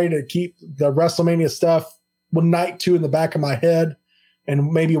gonna try to keep the WrestleMania stuff night 2 in the back of my head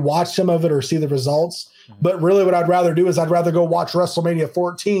and maybe watch some of it or see the results. Mm-hmm. But really, what I'd rather do is I'd rather go watch WrestleMania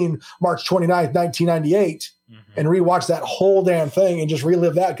 14, March 29th, 1998. And rewatch that whole damn thing and just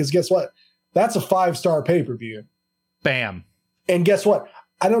relive that. Because guess what? That's a 5-star pay-per-view. Bam. And guess what?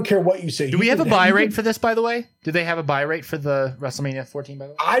 I don't care what you say. Do we have a buy rate for this, by the way? Do they have a buy rate for the WrestleMania 14, by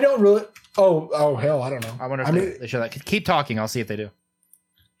the way? I don't really. Oh, hell, I don't know. I wonder if they show that. Keep talking. I'll see if they do.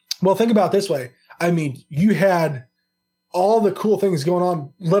 Well, think about it this way. I mean, you had all the cool things going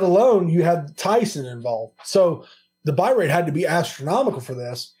on, let alone you had Tyson involved. So the buy rate had to be astronomical for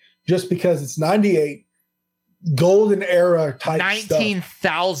this just because it's 98. Golden era type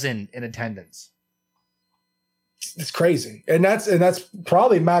 19,000 in attendance. It's crazy. And that's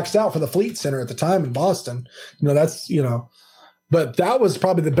probably maxed out for the Fleet Center at the time in Boston. But that was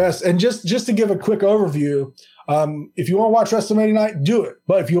probably the best. And just to give a quick overview, if you want to watch WrestleMania night, do it.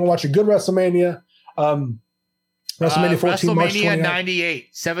 But if you want to watch a good WrestleMania, WrestleMania 14, March 29th. 98,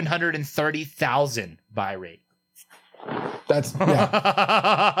 730,000 buy rate. That's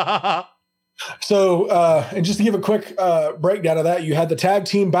So, and just to give a quick breakdown of that, you had the tag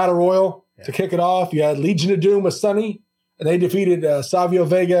team battle royal to kick it off. You had Legion of Doom with Sunny, and they defeated Savio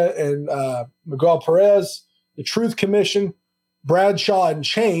Vega and Miguel Perez, the Truth Commission, Bradshaw and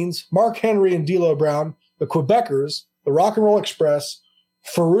Chains, Mark Henry and D'Lo Brown, the Quebecers, the Rock and Roll Express,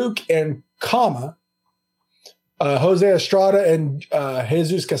 Farouk and Kama, Jose Estrada and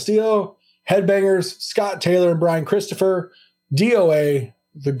Jesus Castillo, Headbangers, Scott Taylor and Brian Christopher, DOA,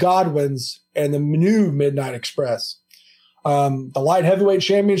 the Godwins, and the new Midnight Express. The light heavyweight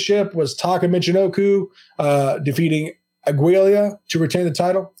championship was Taka Michinoku defeating Aguilera to retain the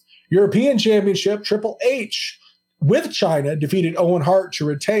title. European championship, Triple H with China defeated Owen Hart to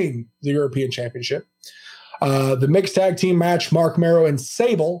retain the European championship. The mixed tag team match, Mark Mero and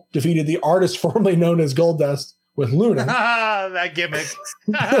Sable defeated the artist formerly known as Goldust with Luna. That gimmick.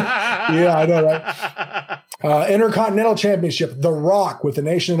 Yeah, I know, right? Intercontinental Championship, The Rock with the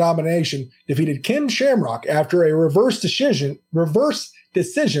Nation of Domination defeated Ken Shamrock after a reverse decision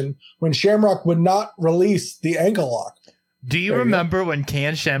when Shamrock would not release the ankle lock. Do you remember when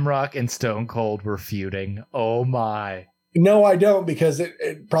Ken Shamrock and Stone Cold were feuding? Oh my. No, I don't, because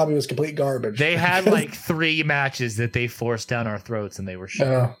it probably was complete garbage. They had like 3 matches that they forced down our throats and they were shit.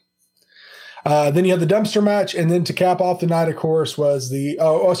 Then you had the dumpster match, and then to cap off the night, of course, was the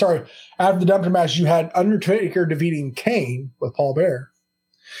after the dumpster match, you had Undertaker defeating Kane with Paul Bearer,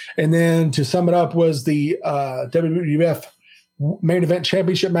 and then to sum it up was the WWF main event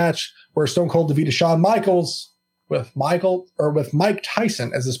championship match where Stone Cold defeated Shawn Michaels with Mike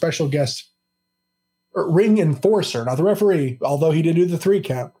Tyson as a special guest ring enforcer, not the referee, although he did do the 3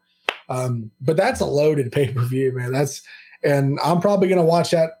 count. But that's a loaded pay-per-view, man. And I'm probably going to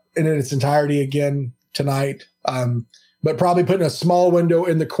watch that in its entirety again tonight, but probably putting a small window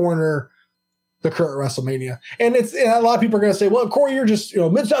in the corner, the current WrestleMania. And a lot of people are going to say, well, Corey, you're just,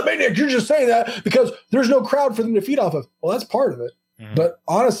 Mid-South Maniac, you're just saying that because there's no crowd for them to feed off of. Well, that's part of it. Mm-hmm. But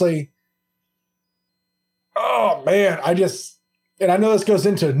honestly, oh man, and I know this goes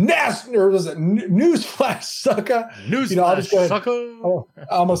into newsflash, sucker. Newsflash, sucker. Oh,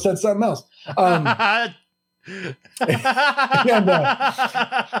 I almost said something else.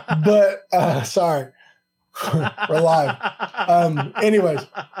 Sorry, we're live. Anyways,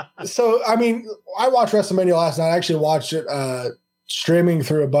 so I mean, I watched WrestleMania last night. I actually watched it streaming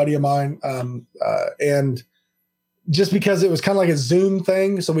through a buddy of mine, and just because it was kind of like a Zoom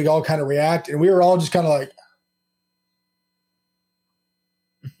thing, so we all kind of react, and we were all just kind of like,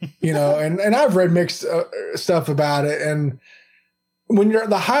 and I've read mixed stuff about it, and when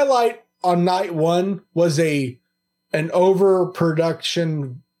the highlight on night 1 was an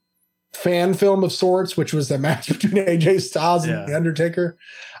overproduction fan film of sorts, which was the match between AJ Styles and The Undertaker.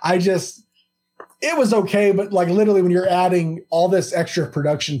 it was okay, but like literally when you're adding all this extra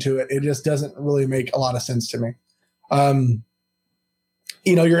production to it, it just doesn't really make a lot of sense to me.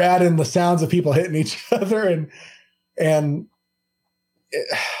 You're adding the sounds of people hitting each other and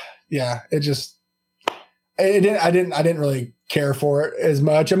I didn't really care for it as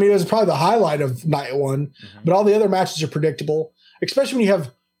much. I mean, it was probably the highlight of night one, but all the other matches are predictable, especially when you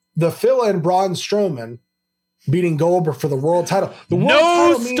have the fill-in Braun Strowman beating Goldberg for the world title.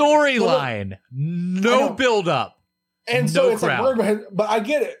 No storyline, no build-up, and no so it's crowd. like, but I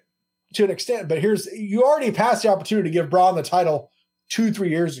get it to an extent. But you already passed the opportunity to give Braun the title 2-3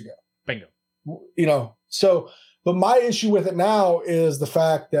 years ago. Bingo. So, but my issue with it now is the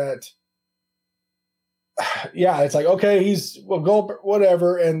fact that, it's like, okay, Goldberg,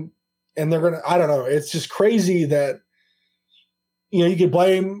 whatever, and they're gonna. I don't know. It's just crazy that. You could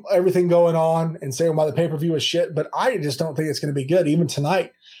blame everything going on and say, well, the pay-per-view was shit, but I just don't think it's going to be good, even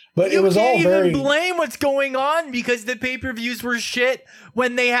tonight. But it was all very... You can't even blame what's going on because the pay-per-views were shit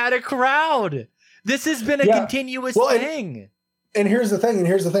when they had a crowd. This has been a continuous thing. And here's the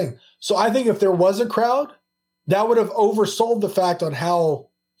thing. So I think if there was a crowd, that would have oversold the fact on how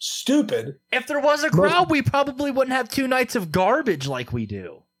stupid... If there was a crowd, we probably wouldn't have 2 nights of garbage like we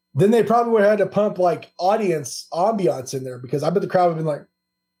do. Then they probably would have had to pump like audience ambiance in there because I bet the crowd would have been like,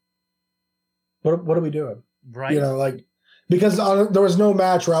 what are we doing? Right. Because there was no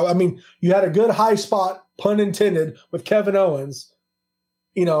match route. I mean, you had a good high spot, pun intended, with Kevin Owens,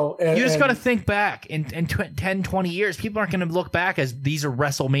 and you just got to think back in 10, 20 years, people aren't going to look back as these are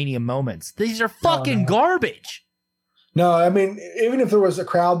WrestleMania moments. These are fucking garbage. No, I mean, even if there was a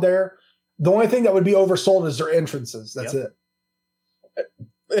crowd there, the only thing that would be oversold is their entrances. That's it.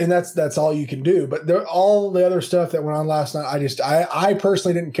 And that's all you can do. But all the other stuff that went on last night, I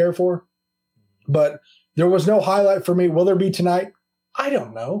personally didn't care for. But there was no highlight for me. Will there be tonight? I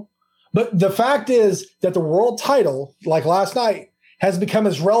don't know. But the fact is that the world title, like last night, has become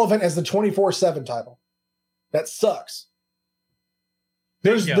as relevant as the 24/7 title. That sucks.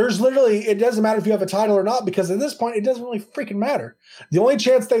 There's literally, it doesn't matter if you have a title or not, because at this point, it doesn't really freaking matter. The only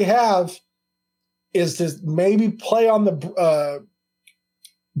chance they have is to maybe play on the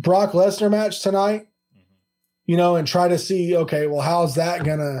Brock Lesnar match tonight, and try to see, okay, well, how's that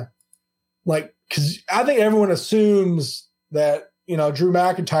gonna, because I think everyone assumes that, Drew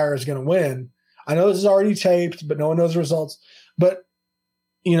McIntyre is gonna win. I know this is already taped, but no one knows the results. But,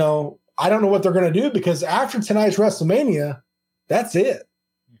 I don't know what they're gonna do, because after tonight's WrestleMania, that's it.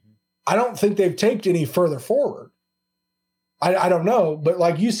 I don't think they've taped any further forward. I don't know, but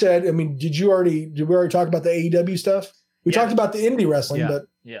like you said, I mean, did we already talk about the AEW stuff? We talked about the indie wrestling, but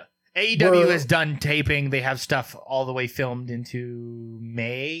AEW has done taping. They have stuff all the way filmed into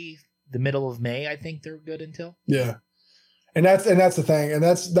May, the middle of May. I think they're good until. Yeah, and that's the thing, and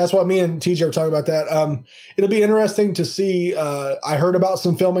that's what me and TJ were talking about. That it'll be interesting to see. I heard about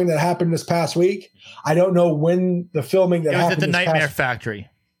some filming that happened this past week. I don't know when the filming that happened at the Nightmare Factory.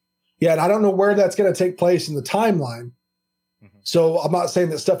 Yeah, and I don't know where that's going to take place in the timeline. So I'm not saying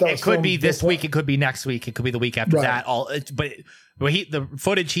that stuff that it could be this week, it could be next week, it could be the week after that. But the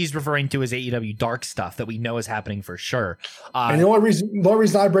footage he's referring to is AEW Dark stuff that we know is happening for sure. And the only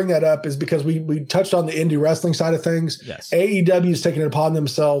reason I bring that up is because we touched on the indie wrestling side of things. Yes, AEW is taking it upon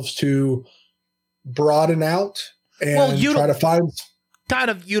themselves to broaden out and try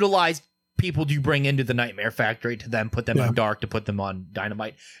to utilize people you bring into the Nightmare Factory to then put them on Dark, to put them on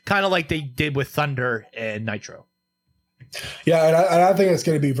Dynamite, kind of like they did with Thunder and Nitro. Yeah, and I think it's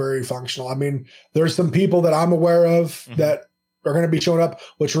going to be very functional. I mean, there's some people that I'm aware of that are going to be showing up.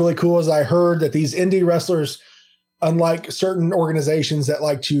 What's really cool is I heard that these indie wrestlers, unlike certain organizations that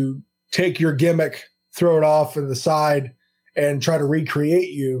like to take your gimmick, throw it off to the side, and try to recreate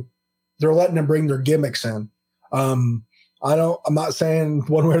you, they're letting them bring their gimmicks in. I'm not saying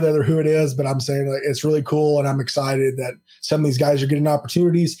one way or the other who it is, but I'm saying like, it's really cool, and I'm excited that some of these guys are getting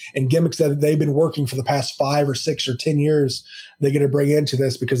opportunities and gimmicks that they've been working for the past 5 or 6 or 10 years. They get to bring into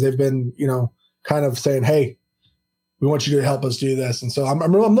this because they've been, kind of saying, "Hey, we want you to help us do this." And so I'm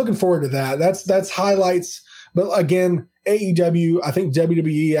looking forward to that. That's highlights. But again, AEW, I think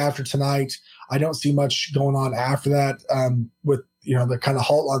WWE after tonight, I don't see much going on after that with the kind of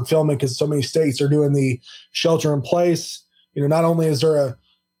halt on filming because so many states are doing the shelter in place. Not only is there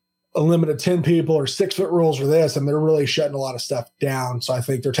a limit of 10 people or 6-foot rules for this, and they're really shutting a lot of stuff down. So I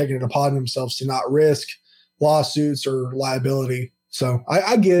think they're taking it upon themselves to not risk lawsuits or liability. So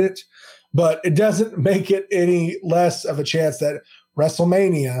I get it, but it doesn't make it any less of a chance that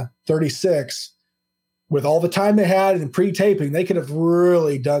WrestleMania 36, with all the time they had in pre-taping, they could have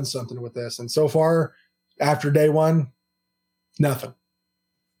really done something with this. And so far, after day one, nothing.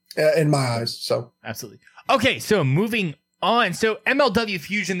 in my eyes. So Absolutely. Okay, so moving on. So MLW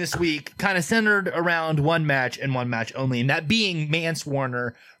Fusion this week kind of centered around one match and one match only, and that being Mance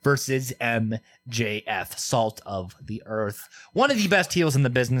Warner versus MJF, Salt of the Earth. One of the best heels in the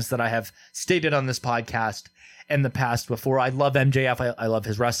business that I have stated on this podcast in the past before. I love MJF. I love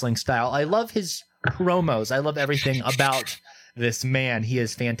his wrestling style. I love his promos. I love everything about this man. He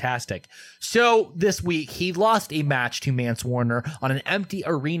is fantastic. So this week, he lost a match to Mance Warner on an empty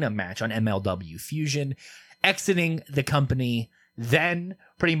arena match on MLW Fusion, exiting the company, then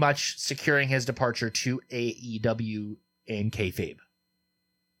pretty much securing his departure to AEW in kayfabe.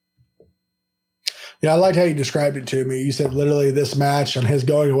 yeah, I liked how you described it to me. You said literally this match on his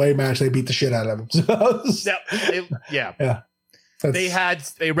going away match, they beat the shit out of him. So, Yeah. That's- They had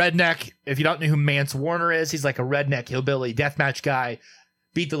a redneck. If you don't know who Mance Warner is, he's like a redneck hillbilly deathmatch guy.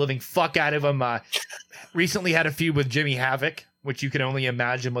 Beat the living fuck out of him. Recently had a feud with Jimmy Havoc, which you can only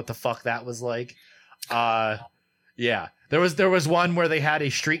imagine what the fuck that was like. Yeah, there was one where they had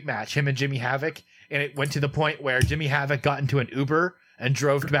a street match, him and Jimmy Havoc, and it went to the point where Jimmy Havoc got into an Uber and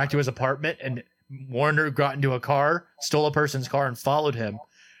drove back to his apartment, and Warner got into a car, stole a person's car, and followed him.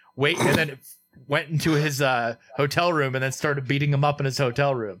 And then went into his hotel room and then started beating him up in his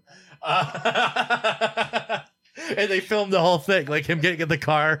hotel room. And they filmed the whole thing, like him getting in the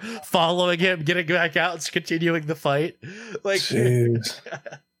car, following him, getting back out, and continuing the fight. Like, Jeez.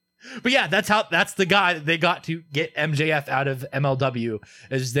 but yeah, that's the guy that they got to get MJF out of MLW.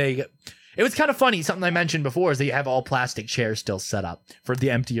 It was kind of funny. Something I mentioned before is they have all plastic chairs still set up for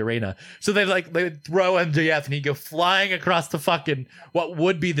the empty arena. So they would throw MJF and he'd go flying across the fucking what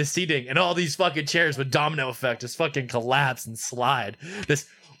would be the seating, and all these fucking chairs with domino effect just fucking collapse and slide. This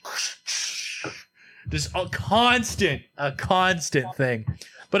a constant thing.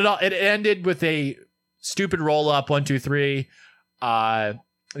 But it ended with a stupid roll up 1, 2, 3. The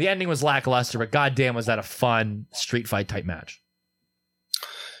ending was lackluster, but goddamn was that a fun street fight type match.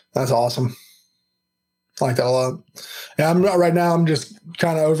 That's awesome. I like that a lot. Yeah, I'm just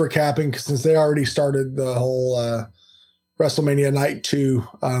kind of overcapping since they already started the whole WrestleMania Night 2.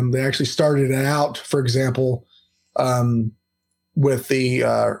 They actually started it out, for example, with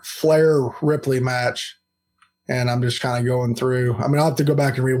the Flair Ripley match. And I'm just kind of going through. I mean, I'll have to go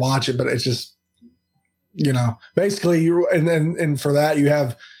back and rewatch it, but it's just, basically and for that you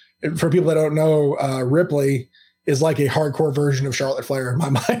have, for people that don't know, Ripley is like a hardcore version of Charlotte Flair in my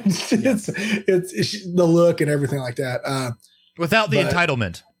mind. It's the look and everything like that. Without the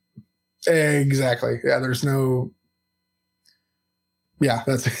entitlement. Exactly. Yeah. There's no. Yeah.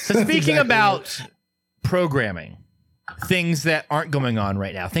 That's so. Speaking exactly about programming, things that aren't going on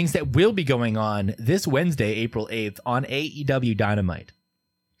right now, things that will be going on this Wednesday, April 8th on AEW Dynamite.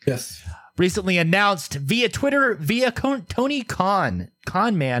 Yes. Recently announced via Twitter, via Tony Khan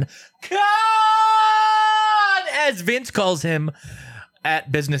Man, as Vince calls him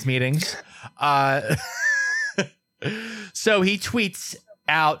at business meetings. So he tweets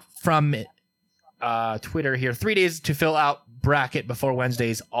out from Twitter here, 3 days to fill out bracket before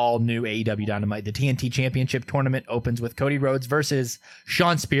Wednesday's all new AEW Dynamite. The TNT Championship tournament opens with Cody Rhodes versus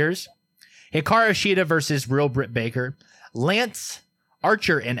Shawn Spears, Hikaru Shida versus Real Britt Baker, Lance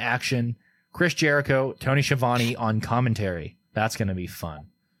Archer in action, Chris Jericho, Tony Schiavone on commentary. That's going to be fun.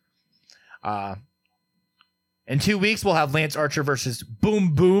 In 2 weeks, we'll have Lance Archer versus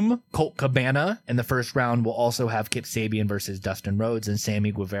Boom Boom Colt Cabana. In the first round, we'll also have Kip Sabian versus Dustin Rhodes and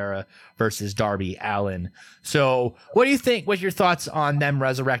Sammy Guevara versus Darby Allin. So what do you think? What's your thoughts on them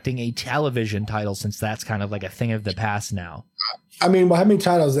resurrecting a television title, since that's kind of like a thing of the past now? I mean, well, how many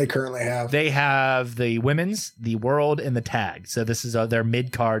titles they currently have? They have the women's, the world, and the tag. So this is their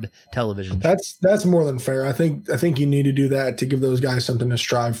mid-card television. That's more than fair. I think you need to do that to give those guys something to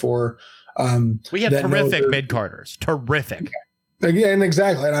strive for. We have terrific mid-carders. Terrific. Yeah, and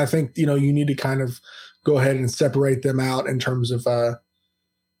exactly. And I think, you need to kind of go ahead and separate them out in terms of,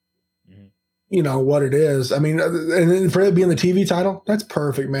 what it is. I mean, and then for it being the TV title, that's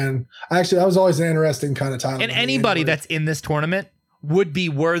perfect, man. Actually, that was always an interesting kind of title. And anybody that's in this tournament would be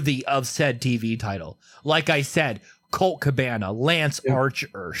worthy of said TV title. Like I said, Colt Cabana, Lance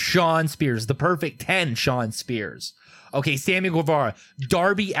Archer, Shawn Spears, the perfect 10 Shawn Spears. Okay, Sammy Guevara,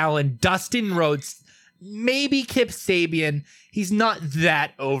 Darby Allin, Dustin Rhodes, maybe Kip Sabian. He's not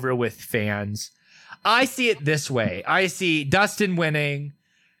that over with fans. I see it this way. I see Dustin winning,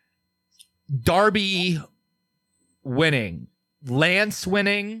 Darby winning, Lance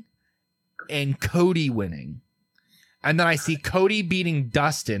winning, and Cody winning. And then I see Cody beating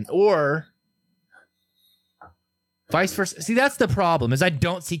Dustin, or Vice versa. See, that's the problem is I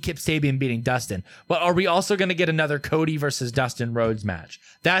don't see Kip Sabian beating Dustin. But are we also going to get another Cody versus Dustin Rhodes match?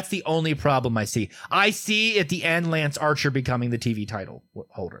 That's the only problem I see. I see at the end Lance Archer becoming the TV title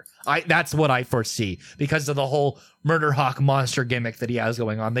holder. That's what I foresee because of the whole Murder Hawk monster gimmick that he has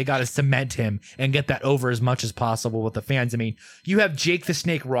going on. They got to cement him and get that over as much as possible with the fans. I mean, you have Jake the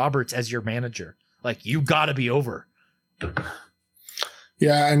Snake Roberts as your manager. Like, you got to be over.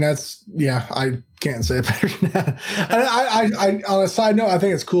 Yeah, and I can't say it better than that. And I on a side note, I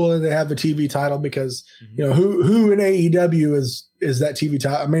think it's cool that they have the TV title because you know who in AEW is that TV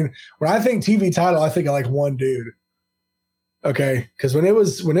title. I mean, when I think TV title, I think of like one dude. Okay, because when it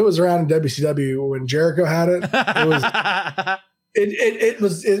was around in WCW when Jericho had it, it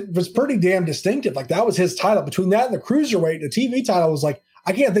was pretty damn distinctive. Like that was his title. Between that and the cruiserweight, the TV title was like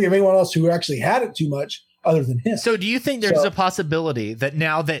I can't think of anyone else who actually had it too much other than him. So do you think there's a possibility that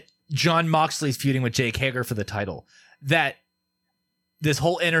now that Jon Moxley's feuding with Jake Hager for the title, that this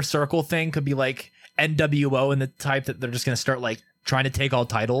whole inner circle thing could be like NWO and the type that they're just going to start like trying to take all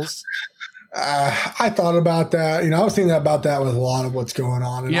titles? I thought about that. You know, I was thinking about that with a lot of what's going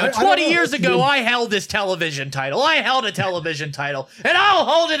on. And 20 years ago, I held this television title. I held a television title, and I'll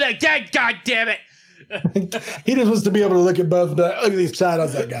hold it again. God damn it. He just wants to be able to look at both. Look at these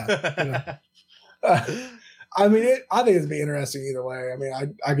titles I got. You know? I mean, I think it'd be interesting either way. I mean,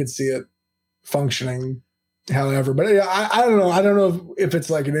 I could see it functioning, however, but I don't know. I don't know if it's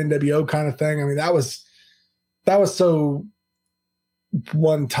like an NWO kind of thing. I mean, that was so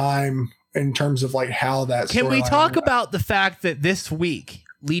one time in terms of like how that. Can we talk about the fact that this week,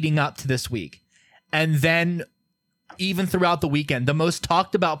 leading up to this week, and then even throughout the weekend, the most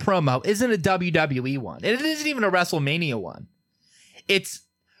talked about promo isn't a WWE one. It isn't even a WrestleMania one. It's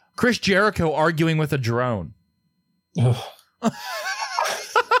Chris Jericho arguing with a drone.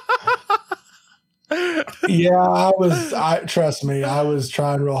 Yeah, trust me, I was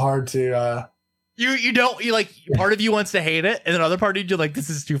trying real hard to you like part of you wants to hate it and then other part of you like this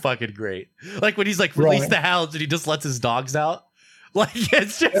is too fucking great. Like when he's like release the hounds and he just lets his dogs out. Like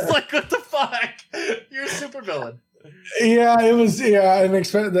it's just like what the fuck? You're a supervillain. Yeah, it was and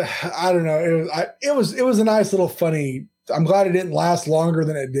I don't know. It was a nice little funny. I'm glad it didn't last longer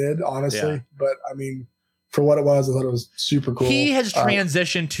than it did, honestly. Yeah. But I mean, for what it was, I thought it was super cool. He has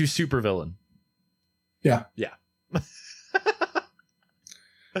transitioned to supervillain. Yeah. Yeah.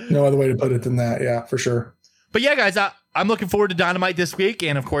 No other way to put it than that. Yeah, for sure. But yeah, guys, I'm looking forward to Dynamite this week.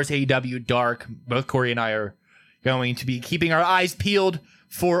 And of course, AEW Dark. Both Corey and I are going to be keeping our eyes peeled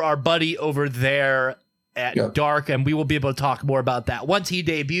for our buddy over there at Dark, and we will be able to talk more about that once he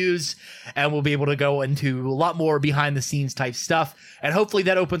debuts, and we'll be able to go into a lot more behind the scenes type stuff, and hopefully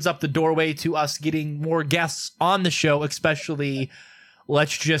that opens up the doorway to us getting more guests on the show, especially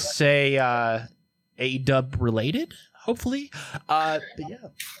let's just say AEW related, hopefully. But yeah,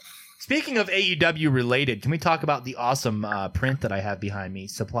 speaking of AEW related, can we talk about the awesome print that I have behind me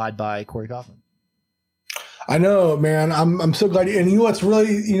supplied by Corey Coughlin? I know, man. I'm so glad. And you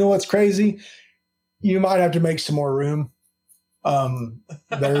know what's crazy? You might have to make some more room.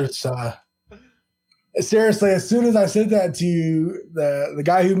 There's seriously, as soon as I said that to you, the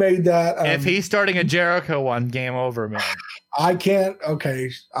guy who made that, if he's starting a Jericho one, game over, man. I can't.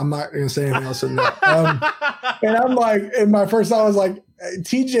 Okay, I'm not going to say anything else than that. And I'm like, and my first thought was like,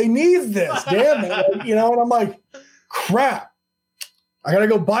 TJ needs this, damn it, like, you know. And I'm like, crap. I gotta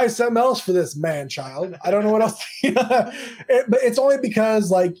go buy something else for this man child. I don't know what else. But it's only because,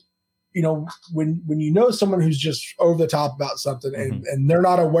 like, you know, when you know someone who's just over the top about something and they're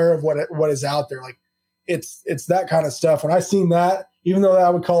not aware of what is out there, like it's that kind of stuff. When I seen that, even though I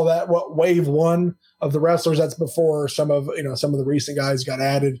would call that wave one of the wrestlers, that's before some of the recent guys got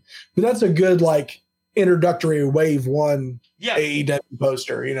added, but that's a good like introductory wave one AEW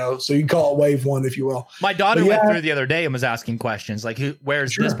poster, you know, so you call it wave one if you will. My daughter went through the other day and was asking questions like,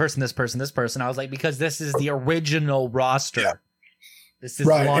 where's this person? I was like, because this is the original roster. Yeah. This is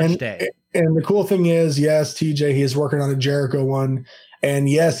launch day. And the cool thing is, yes, TJ, he is working on a Jericho one. And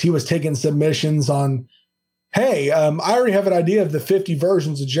yes, he was taking submissions on, hey, I already have an idea of the 50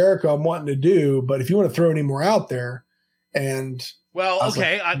 versions of Jericho I'm wanting to do, but if you want to throw any more out there. And well,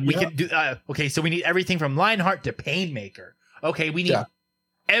 okay, we can do, okay, so we need everything from Lionheart to Painmaker. Okay, we need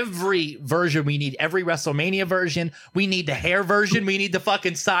every version. We need every WrestleMania version. We need the hair version. We need the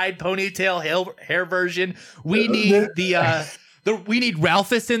fucking side ponytail hair version. We need we need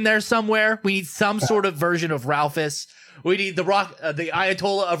Ralphus in there somewhere. We need some sort of version of Ralphus. We need the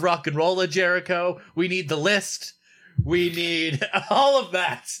Ayatollah of Rock and Roll Jericho. We need the list. We need all of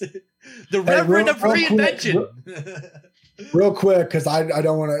that. The Reverend of Reinvention. real quick, because I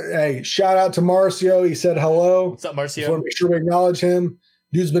don't want to. Hey, shout out to Marcio. He said hello. What's up, Just want Marcio? to make sure we acknowledge him.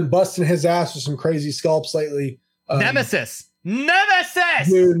 Dude's been busting his ass with some crazy sculpts lately. Nemesis.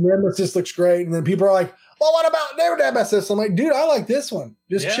 Dude, Nemesis looks great. And then people are like, well, what about their Nemesis? I'm like, dude, I like this one.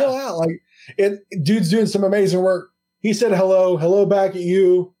 Just chill out. Like, dude's doing some amazing work. He said hello. Hello back at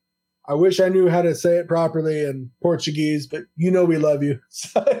you. I wish I knew how to say it properly in Portuguese, but we love you.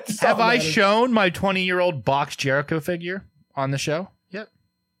 Have I shown my 20-year-old box Jericho figure on the show? Yep.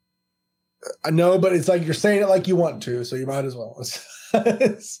 I know, but it's like you're saying it like you want to, so you might as well.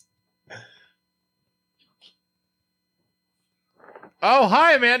 Oh,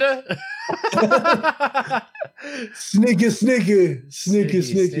 hi, Amanda. Sneaky.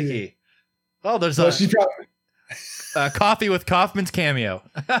 Oh, there's So a she's probably, Coffee with Kaufman's cameo.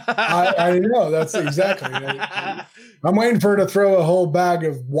 I know. That's exactly. I'm waiting for her to throw a whole bag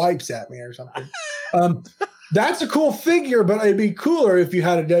of wipes at me or something. That's a cool figure, but it'd be cooler if you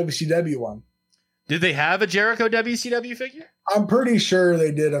had a WCW one. Did they have a Jericho WCW figure? I'm pretty sure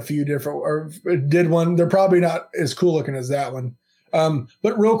they did a few different, or did one. They're probably not as cool looking as that one.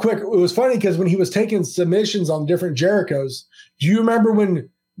 But real quick, it was funny because when he was taking submissions on different Jerichos, do you remember when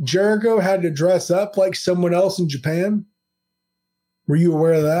Jericho had to dress up like someone else in Japan? Were you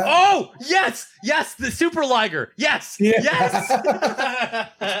aware of that? Oh, yes, the Super Liger. Yes, Yeah. yes.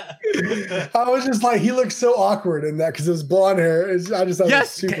 I was just like, he looked so awkward in that because his blonde hair. I just thought it was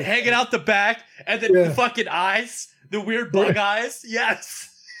Yes, super. hanging out the back, and then Yeah. the fucking eyes, the weird bug eyes. Yes.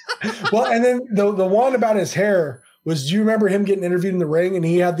 Well, and then the one about his hair was, do you remember him getting interviewed in the ring and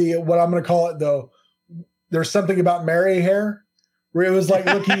he had the, what I'm going to call it though, there's something about Mary hair where it was like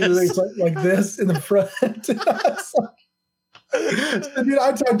looking like this in the front. So, dude,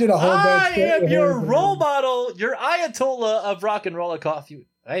 I typed in a whole I bunch. am your role model, your Ayatollah of rock and roll coffee.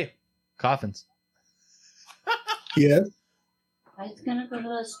 Hey, coffins. Yes. I was gonna go to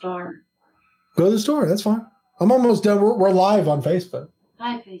the store. Go to the store. That's fine. I'm almost done. We're live on Facebook.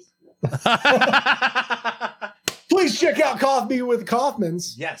 Hi, Facebook. Please check out Coffee with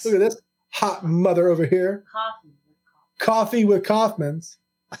Kaufman's. Yes. Look at this hot mother over here. Coffee. Coffee with Kaufman's,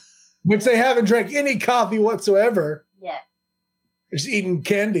 which they haven't drank any coffee whatsoever. Yeah. They're just eating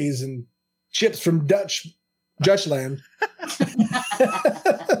candies and chips from Dutchland.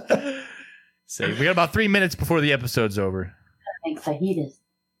 So we got about 3 minutes before the episode's over. I think fajitas.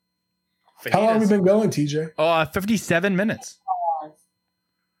 How long have we been going, TJ? 57 minutes.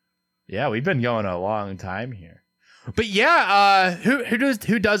 Yeah, we've been going a long time here. But yeah,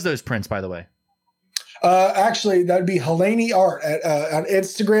 who does those prints, by the way? Actually, that'd be Helene Art on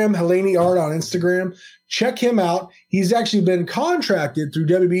Instagram. Helene Art on Instagram. Check him out. He's actually been contracted through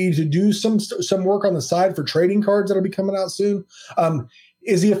WB to do some work on the side for trading cards that'll be coming out soon.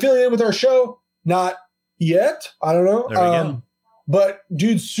 Is he affiliated with our show? Not yet. I don't know. There we go. But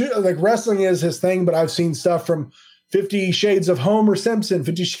dude, like wrestling is his thing. But I've seen stuff from 50 Shades of Homer Simpson,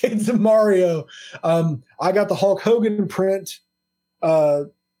 50 Shades of Mario. I got the Hulk Hogan print.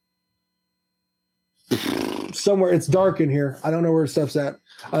 Somewhere it's dark in here. I don't know where stuff's at.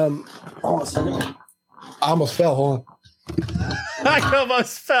 Hold on a second. I almost fell. Hold on. I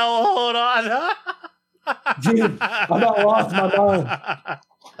almost fell. Hold on. Dude, I about lost my mind.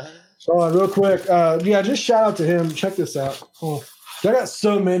 Hold on, real quick. Yeah, just shout out to him. Check this out. Oh, I got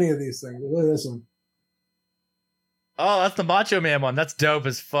so many of these things. Look at this one. Oh, that's the Macho Man one. That's dope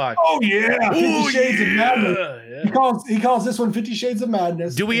as fuck. Oh yeah, 50 Shades of Madness. Yeah. He calls this one 50 Shades of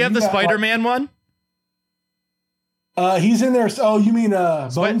Madness. Do we have the Spider-Man one? He's in there. Oh, you mean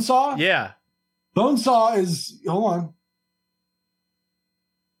Bonesaw? Yeah. Bonesaw is. Hold on.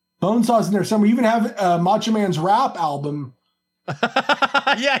 Bonesaw's in there somewhere. You even have Macho Man's rap album.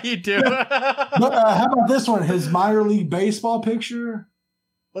 Yeah, you do. But how about this one? His minor league baseball picture.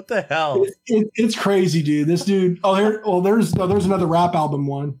 What the hell? It's crazy, dude. This dude. Oh, here. Well, there's another rap album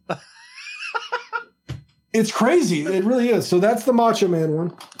one. It's crazy. It really is. So that's the Macho Man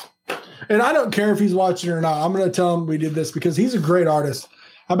one. And I don't care if he's watching or not. I'm going to tell him we did this because he's a great artist.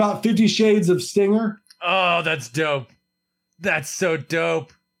 How about 50 Shades of Stinger? Oh, that's dope. That's so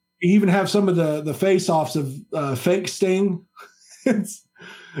dope. You even have some of the face-offs of fake Sting.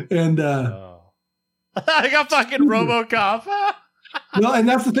 And I got fucking RoboCop. well, and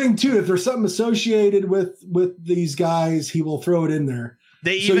that's the thing too. If there's something associated with these guys, he will throw it in there.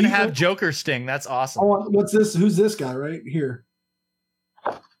 They So even you- have Joker Sting. That's awesome. Oh, what's this? Who's this guy right here?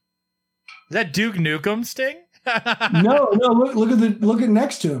 Is that Duke Nukem Sting? No. Look at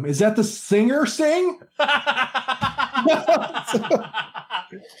next to him. Is that the singer Sting?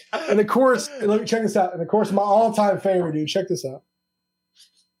 And of course, look, check this out. And of course, my all-time favorite, dude. Check this out.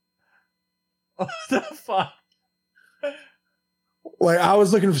 What the fuck? Like I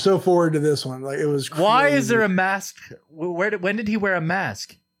was looking so forward to this one. Like it was crazy. Why is there a mask? When did he wear a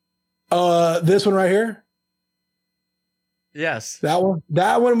mask? This one right here? Yes. That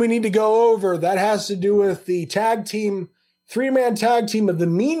one we need to go over. That has to do with the tag team, 3-man tag team of the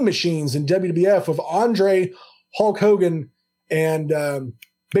Mean Machines in WWF of Andre, Hulk Hogan, and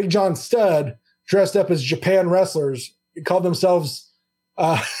Big John Studd dressed up as Japan wrestlers. They called themselves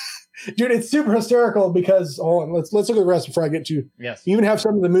dude, it's super hysterical because hold on, let's look at the rest before I get to Yes. you even have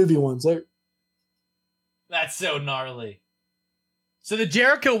some of the movie ones. Like That's so gnarly. So the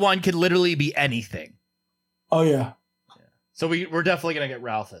Jericho one could literally be anything. oh yeah. So we're definitely gonna get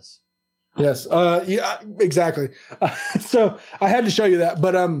Ralphus. Yes. Yeah, exactly. So I had to show you that,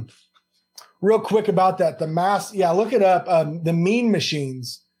 but real quick about that, the mass. Yeah, look it up. The Mean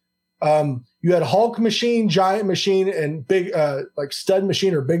Machines. You had Hulk Machine, Giant Machine, and Big like Stud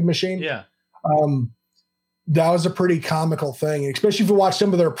Machine or Big Machine. Yeah. That was a pretty comical thing, especially if you watch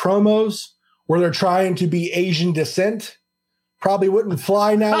some of their promos where they're trying to be Asian descent. Probably wouldn't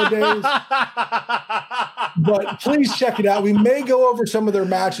fly nowadays. But please check it out. We may go over some of their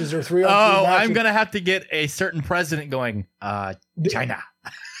matches or 3-on-3 matches. I'm gonna have to get a certain president going. China.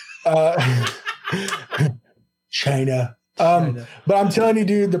 China. But I'm telling you,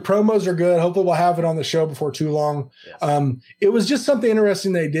 dude, the promos are good. Hopefully we'll have it on the show before too long. Yes. It was just something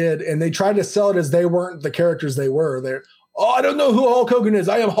interesting they did, and they tried to sell it as they weren't the characters they were. They're, I don't know who Hulk Hogan is.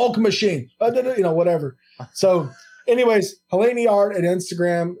 I am Hulk Machine. Whatever. So anyways, Helene Art at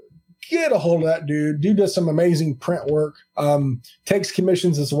Instagram. Get a hold of that dude. Dude does some amazing print work. Takes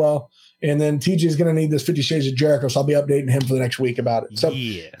commissions as well. And then TJ is going to need this 50 Shades of Jericho, so I'll be updating him for the next week about it. So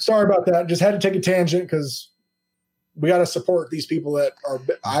sorry about that. Just had to take a tangent because we got to support these people that are,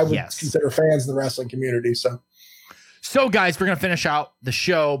 I would consider fans in the wrestling community. So guys, we're going to finish out the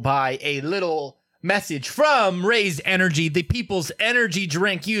show by a little message from Raise Energy, the people's energy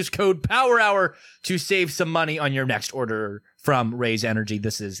drink. Use code POWERHOUR to save some money on your next order from Raise Energy.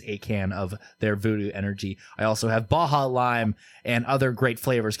 This is a can of their Voodoo Energy. I also have Baja Lime and other great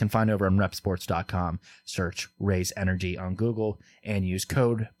flavors can find over on repsports.com. Search Raise Energy on Google and use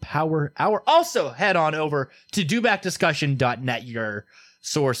code POWERHOUR. Also head on over to dobackdiscussion.net, your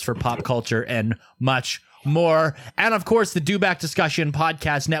source for pop culture and much more. And of course, the Do Back Discussion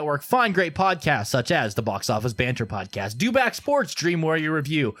Podcast Network. Find great podcasts such as the Box Office Banter Podcast, Do Back Sports, Dream Warrior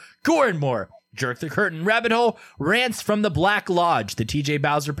Review, Gore and More, Jerk the Curtain, Rabbit Hole, Rants from the Black Lodge, the TJ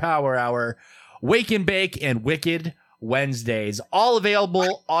Bowser Power Hour, Wake and Bake, and Wicked Wednesdays. All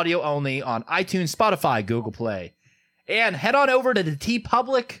available audio only on iTunes, Spotify, Google Play. And head on over to the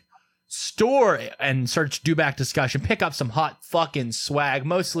TeePublic store and search Do Back Discussion. Pick up some hot fucking swag.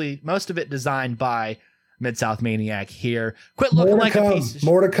 Most of it designed by Mid-South Maniac here. Quit looking like a piece of shit.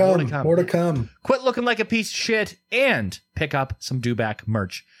 More to come. Quit looking like a piece of shit and pick up some Do Back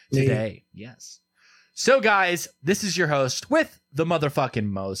merch today. Yes. So guys, this is your host with the motherfucking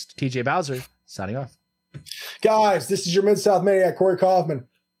most, TJ Bowser, signing off. Guys, this is your Mid-South Maniac, Corey Kaufman.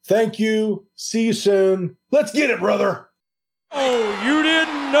 Thank you. See you soon. Let's get it, brother. Oh, you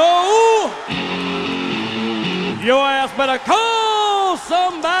didn't know? Your ass better call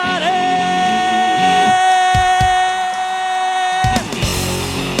somebody.